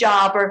filled with the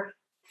job, or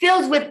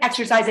filled with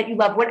exercise that you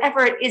love,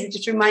 whatever it is. It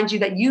just reminds you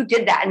that you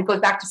did that, and it goes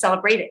back to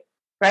celebrating,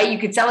 right? You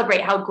could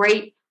celebrate how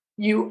great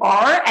you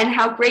are and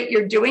how great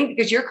you're doing,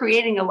 because you're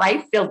creating a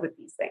life filled with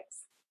these things.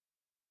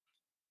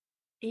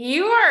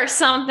 You are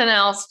something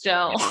else,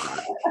 Jill.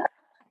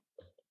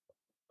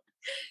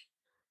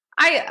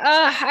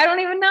 I don't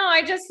even know.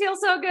 I just feel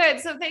so good.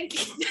 So thank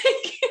you.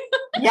 Thank you.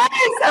 Yes,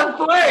 of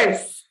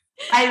course.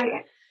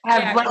 I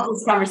have loved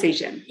this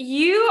conversation.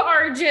 You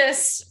are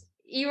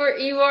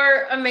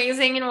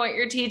amazing in what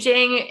you're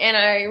teaching. And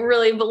I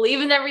really believe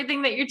in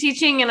everything that you're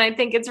teaching. And I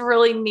think it's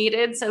really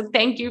needed. So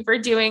thank you for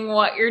doing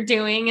what you're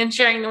doing and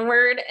sharing the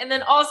word. And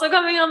then also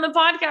coming on the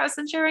podcast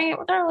and sharing it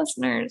with our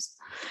listeners.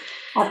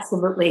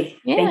 Absolutely.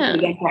 Yeah. Thank you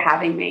again for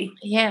having me.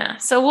 Yeah.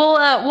 So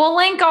we'll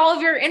link all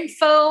of your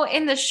info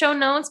in the show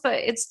notes, but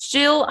it's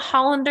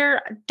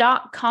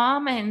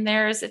jillhollander.com. And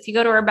if you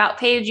go to her about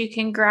page, you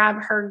can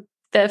grab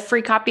the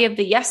free copy of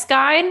the Yes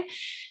Guide,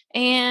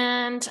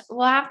 and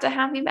we'll have to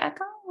have you back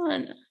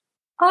on.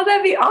 Oh,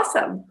 that'd be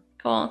awesome.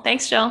 Cool.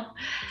 Thanks, Jill.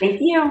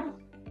 Thank you.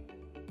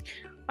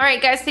 All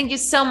right, guys, thank you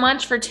so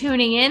much for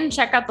tuning in.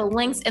 Check out the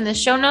links in the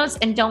show notes,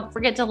 and don't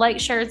forget to like,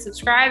 share, and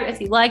subscribe if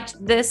you liked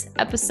this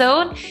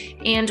episode,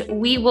 and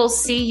we will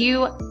see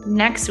you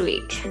next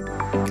week.